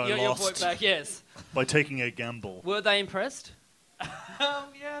point back. I Your lost point back, yes. by taking a gamble. Were they impressed?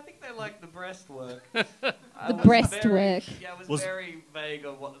 Yeah, I think they like the breastwork. The breastwork. Yeah, I was Was- very vague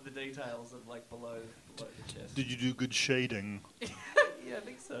on what the details of like below the chest. Did you do good shading? Yeah, I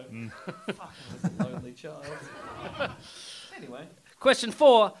think so. Fuck, I was a lonely child. Anyway. Question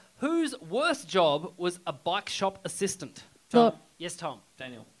 4. Whose worst job was a bike shop assistant? Tom. Yes, Tom.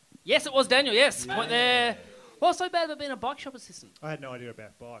 Daniel. Yes, it was Daniel. Yes. Point there. What's so bad about being a bike shop assistant? I had no idea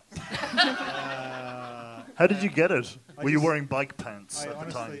about bikes. How did you get it? I Were you just- wearing bike pants I at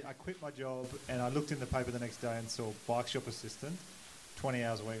the time? honestly, I quit my job and I looked in the paper the next day and saw bike shop assistant, 20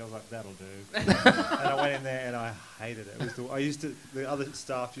 hours a week. I was like, that'll do. And I went in there and I hated it. The other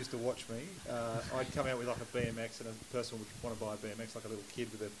staff used to watch me. I'd come out with like a BMX and a person would want to buy a BMX, like a little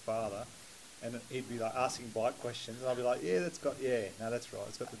kid with their father. And he'd be like asking bike questions, and I'd be like, that's right,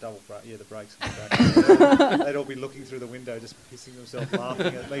 it's got the double brake, the brakes on the back. They'd all be looking through the window, just pissing themselves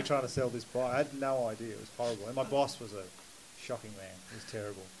laughing at me trying to sell this bike. I had no idea, it was horrible. And my boss was a shocking man, he was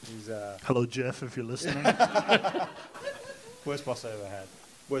terrible. He's Hello, Jeff, if you're listening. worst boss I ever had,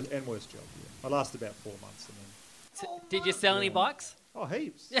 worst job. Yeah. I lasted about 4 months, and then Did you sell any bikes? oh,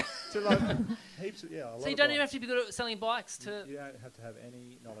 heaps. Yeah. So like, heaps. A lot So you of don't even bikes. have to be good at selling bikes to... You don't have to have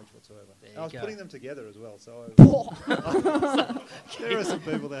any knowledge whatsoever. There I you was go. putting them together as well, so there are some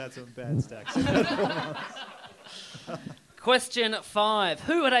people that had some bad stacks. Question 5.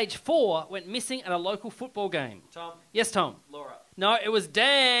 Who at age 4 went missing at a local football game? Tom. Yes, Tom. Laura. No, it was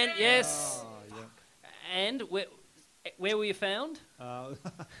Dan. Yes. Oh, yeah. And where were you found?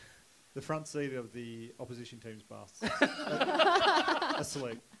 The front seat of the opposition team's bus.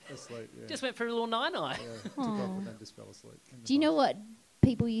 Asleep, yeah. Just went for a little nine-eye. Yeah, took off and then just fell asleep. in the Do you know bus. what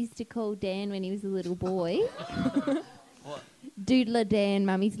people used to call Dan when he was a little boy? What? Doodler Dan,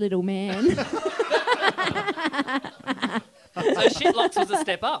 Mummy's little man. So Shitlocks was a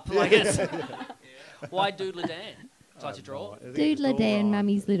step up, I guess. Why Doodler Dan? Tried to draw? I think Doodler it's all Dan, right.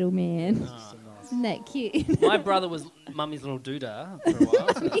 Mummy's little man. Some nice- Isn't that cute? My brother was Mummy's little doodah for a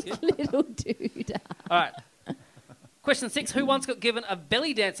while. So that's Mummy's good. little dude. All right. Question 6. Who once got given a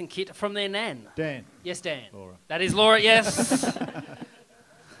belly dancing kit from their nan? Dan. Yes, Dan. Laura. That is Laura, yes.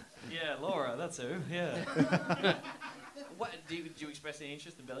 Yeah, Laura, that's who. Yeah. What, do you express any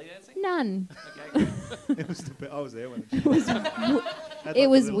interest in belly dancing? None. Okay. I was there when It was, it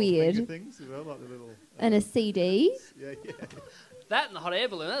was weird. Things as well, like the little, and a CD. Yeah. That and the hot air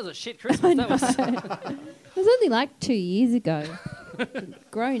balloon. That was a shit Christmas. That was. It was only like 2 years ago.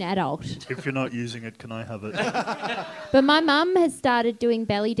 Grown adult. If you're not using it, can I have it? But my mum has started doing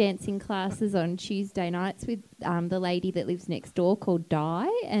belly dancing classes on Tuesday nights with the lady that lives next door called Di,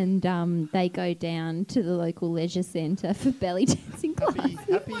 and they go down to the local leisure centre for belly dancing classes.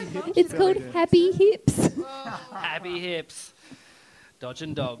 Happy hips. It's called Happy Hips. Happy hips.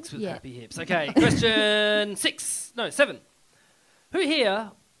 Dodging dogs with Yeah. happy hips. Okay, question 7. Who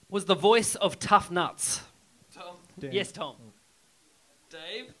here was the voice of Tough Nuts? Tom. Dan. Yes, Tom.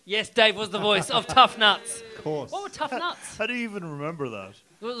 Dave? Yes, Dave was the voice of Tough Nuts. Of course. What were Tough Nuts? How do you even remember that?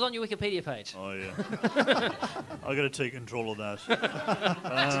 It was on your Wikipedia page. Oh, yeah. I got to take control of that.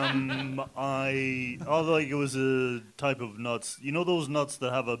 Like it was a type of nuts. You know those nuts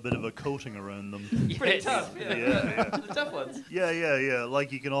that have a bit of a coating around them? Pretty Yes. tough, yeah. Yeah. The tough ones. Yeah.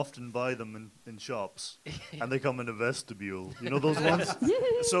 Like you can often buy them in shops, and they come in a vestibule. You know those ones?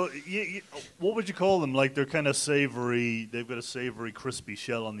 So, what would you call them? Like they're kind of savoury. They've got a savoury, crispy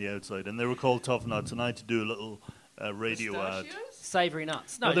shell on the outside, and they were called Tough Nuts. And I had to do a little radio ad. Pistachios? Savoury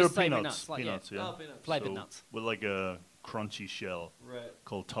nuts. No, they were just savoury peanuts. nuts. Like, Peanuts, yeah. Oh, peanuts. Flavoured So, nuts. with like a crunchy shell Right.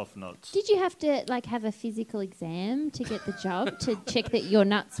 called Tough Nuts. Did you have to have a physical exam to get the job to check that your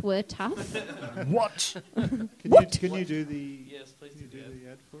nuts were tough? What? Can you do the? Yes, please Can you do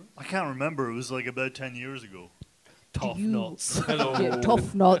the ad for it? I can't remember. It was like about 10 years ago. Tough Nuts. Yeah,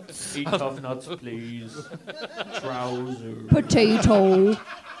 tough nuts. Eat tough nuts, please. Trousers. Potato.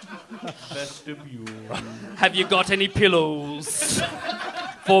 Vestibule. Have you got any pillows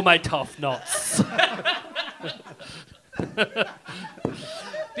for my Tough Nuts?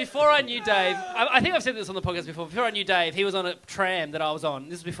 Before I knew Dave, I think I've said this on the podcast before. Before I knew Dave, he was on a tram that I was on.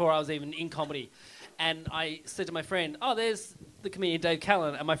 This is before I was even in comedy. And I said to my friend, oh, there's the comedian Dave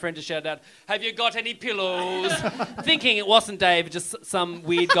Callan. And my friend just shouted out, have you got any pillows? Thinking it wasn't Dave, just some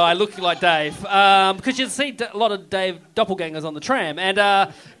weird guy looking like Dave. Because you see a lot of Dave doppelgangers on the tram.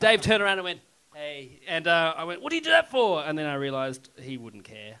 And Dave turned around and went, hey. And I went, what do you do that for? And then I realised he wouldn't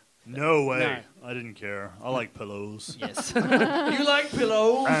care. No way. No. I didn't care. I like pillows. Yes. You like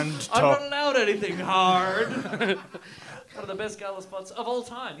pillows? And I'm top. not allowed anything hard. One of the best gala spots of all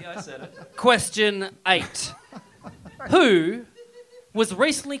time. Yeah, I said it. Question 8. Who was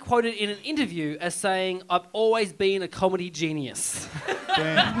recently quoted in an interview as saying, I've always been a comedy genius?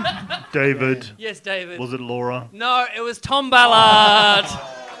 Dan. David. Yes, David. Was it Laura? No, it was Tom Ballard.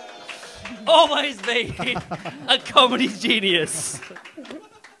 Always been a comedy genius.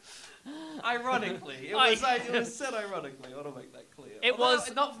 Ironically. It was said ironically. I want to make that clear. It Although,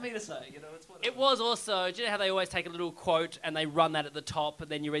 was- not for me to say, you know, it's whatever. It was also, do you know how they always take a little quote and they run that at the top and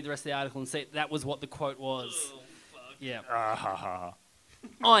then you read the rest of the article and see that was what the quote was? Oh, fuck. Yeah. Ah, ha, ha.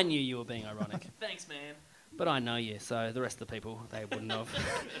 I knew you were being ironic. Thanks, man. But I know you, so the rest of the people, they wouldn't have.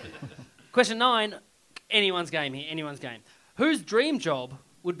 Question 9. Anyone's game here, anyone's game. Whose dream job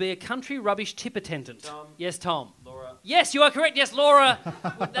would be a country rubbish tip attendant? Tom. Yes, Tom. Laura. Yes, you are correct. Yes, Laura.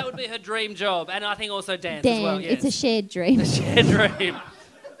 That would be her dream job. And I think also Dan's as well. Dan, Yes. it's a shared dream. shared dream.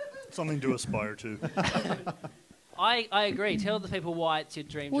 Something to aspire to. I agree. Tell the people why it's your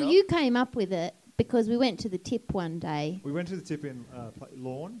dream Well, job. you came up with it because we went to the tip one day. We went to the tip in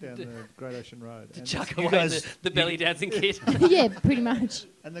Lawn down the Great Ocean Road. to And chuck you away guys- the belly dancing kid. Yeah, pretty much.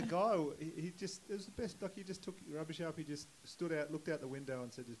 And the guy, he just, it was the best. Like, he just took your rubbish up, he just stood out, looked out the window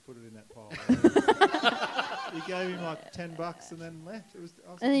and said, just put it in that pile. He gave him like $10 and then left. I was And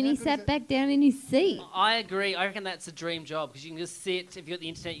like, then how he good is sat that? back down in his seat. I agree. I reckon that's a dream job because you can just sit. If you've got the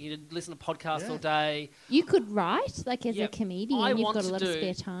internet, you can listen to podcasts Yeah. all day. You could write, like as Yeah. a comedian, I you've want got a to lot of do-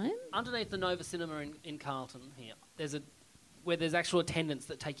 spare time. Underneath the Nova Cinema in Carlton here, there's where there's actual attendants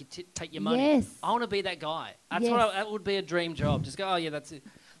that take your money. Yes. I want to be that guy. That's Yes. that would be a dream job. Just go, oh yeah, that's it.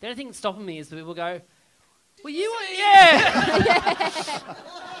 The only thing that's stopping me is the people go, well you were, yeah.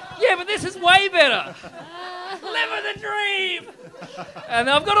 Yeah, but this is way better. Living the dream. And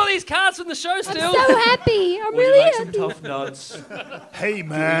I've got all these cards from the show I'm still. so happy. I'm Would you really like some happy. tough nuts Hey,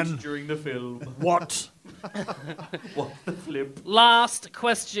 man. during the film? What? What the flip? Last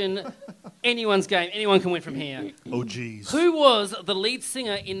question. Anyone's game. Anyone can win from here. Oh, jeez. Who was the lead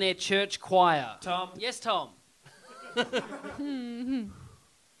singer in their church choir? Tom. Yes, Tom.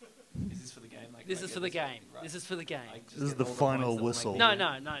 Is this for the game? Like, This can I is get for the game. Right. This is for the game. I just This is get the all final points that will whistle. make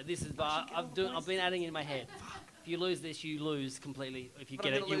No, me- no. This is. I've been adding in my head. If you lose this, you lose completely. If you But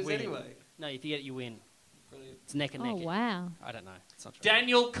get I'm it, gonna you lose win. anyway. No, if you get it, you win. Brilliant. It's neck and Oh, neck. wow. I don't know. It's not true.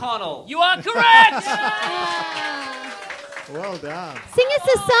 Daniel Connell. You are correct. Well done. Sing us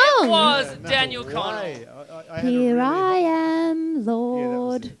a song. It was Yeah, no Daniel way. Connell. I had Here a really I am, Yeah, that was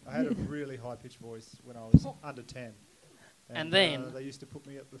Lord. it. I had a really high-pitched voice when I was under 10. And then? They used to put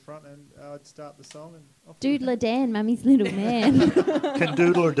me up the front and I'd start the song and off. Doodler Dan, Mummy's little man. Can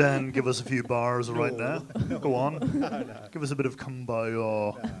Doodler Dan give us a few bars right now? No. Go on. No. Give us a bit of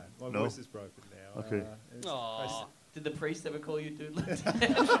Kumbaya. My No. voice is broken now. Okay. Aw. Did the priest ever call you Doodler?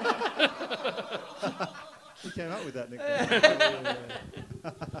 He came up with that nickname.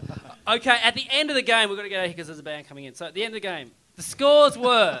 Okay, at the end of the game, we've got to go here because there's a band coming in. So at the end of the game, the scores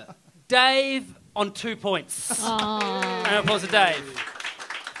were Dave on 2 points. Aw. And applause to Dave.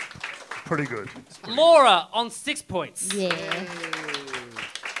 Pretty good. Laura on 6 points. Yeah.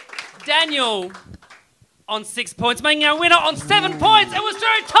 Daniel on 6 points, making our winner on 7 points. It was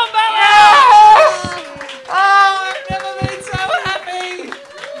Drew Tombala! Oh, I've never been so happy!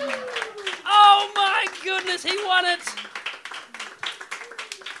 Oh my goodness, he won it!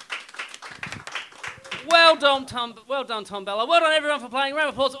 Well done, Tom Bella. Well done, everyone, for playing. Round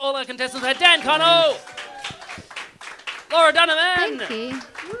of applause to all our contestants. We had Dan Connell, Laura Donovan, Thank you.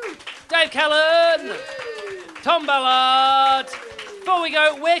 Dave Callan, Tom Ballard. Before we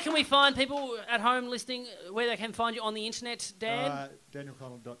go, where can we find people at home listening, where they can find you on the internet, Dan?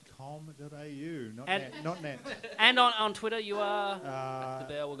 DanielConnell.com.au, And- not net. And on Twitter, you are... the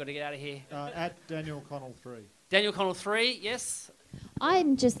bell, we've got to get out of here. At Daniel Connell 3. Daniel Connell 3, yes,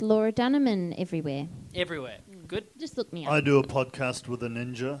 I'm just Laura Dunneman everywhere. everywhere. Good. Just look me up. I do a podcast with a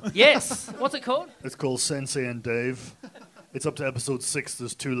ninja. Yes. What's it called? It's called Sensei and Dave. It's up to episode 6.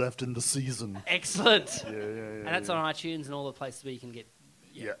 There's 2 left in the season. Excellent. Yeah. And that's on iTunes and all the places where you can get...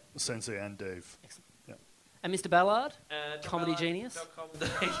 Yeah, Sensei and Dave. And Mr. Ballard, comedy genius.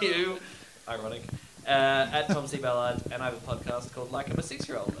 .com.au, ironic. At Tom C. Ballard, and I have a podcast called Like I'm a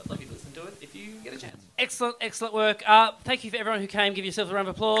 6-Year-Old. I'd love you to listen to it if you get a chance. Excellent, excellent work. Thank you for everyone who came. Give yourselves a round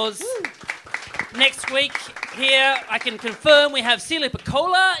of applause. Next week, here, I can confirm we have Celia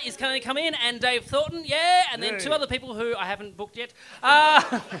Piccola is going to come in, and Dave Thornton, and then 2 other people who I haven't booked yet.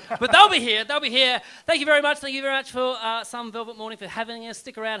 But they'll be here. Thank you very much. Thank you very much for Some Velvet Morning for having us.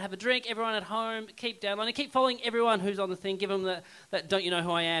 Stick around, have a drink. Everyone at home, keep downloading. Keep following everyone who's on the thing. Give them that Don't You Know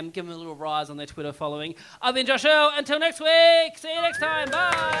Who I Am. Give them a little rise on their Twitter following. I've been Josh Earl. Until next week. See you next time.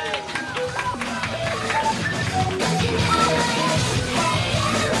 Bye.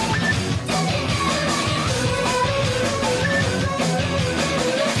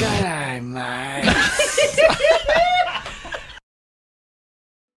 G'day, mate.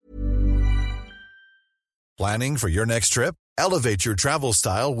 Planning for your next trip? Elevate your travel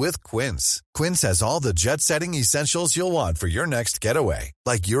style with Quince. Quince has all the jet-setting essentials you'll want for your next getaway,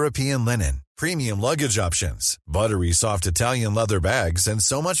 like European linen, premium luggage options, buttery soft Italian leather bags, and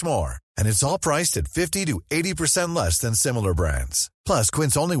so much more. And it's all priced at 50 to 80% less than similar brands. Plus,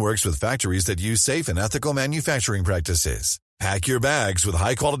 Quince only works with factories that use safe and ethical manufacturing practices. Pack your bags with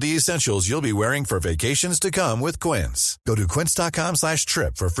high-quality essentials you'll be wearing for vacations to come with Quince. Go to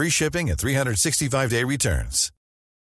quince.com/trip for free shipping and 365-day returns.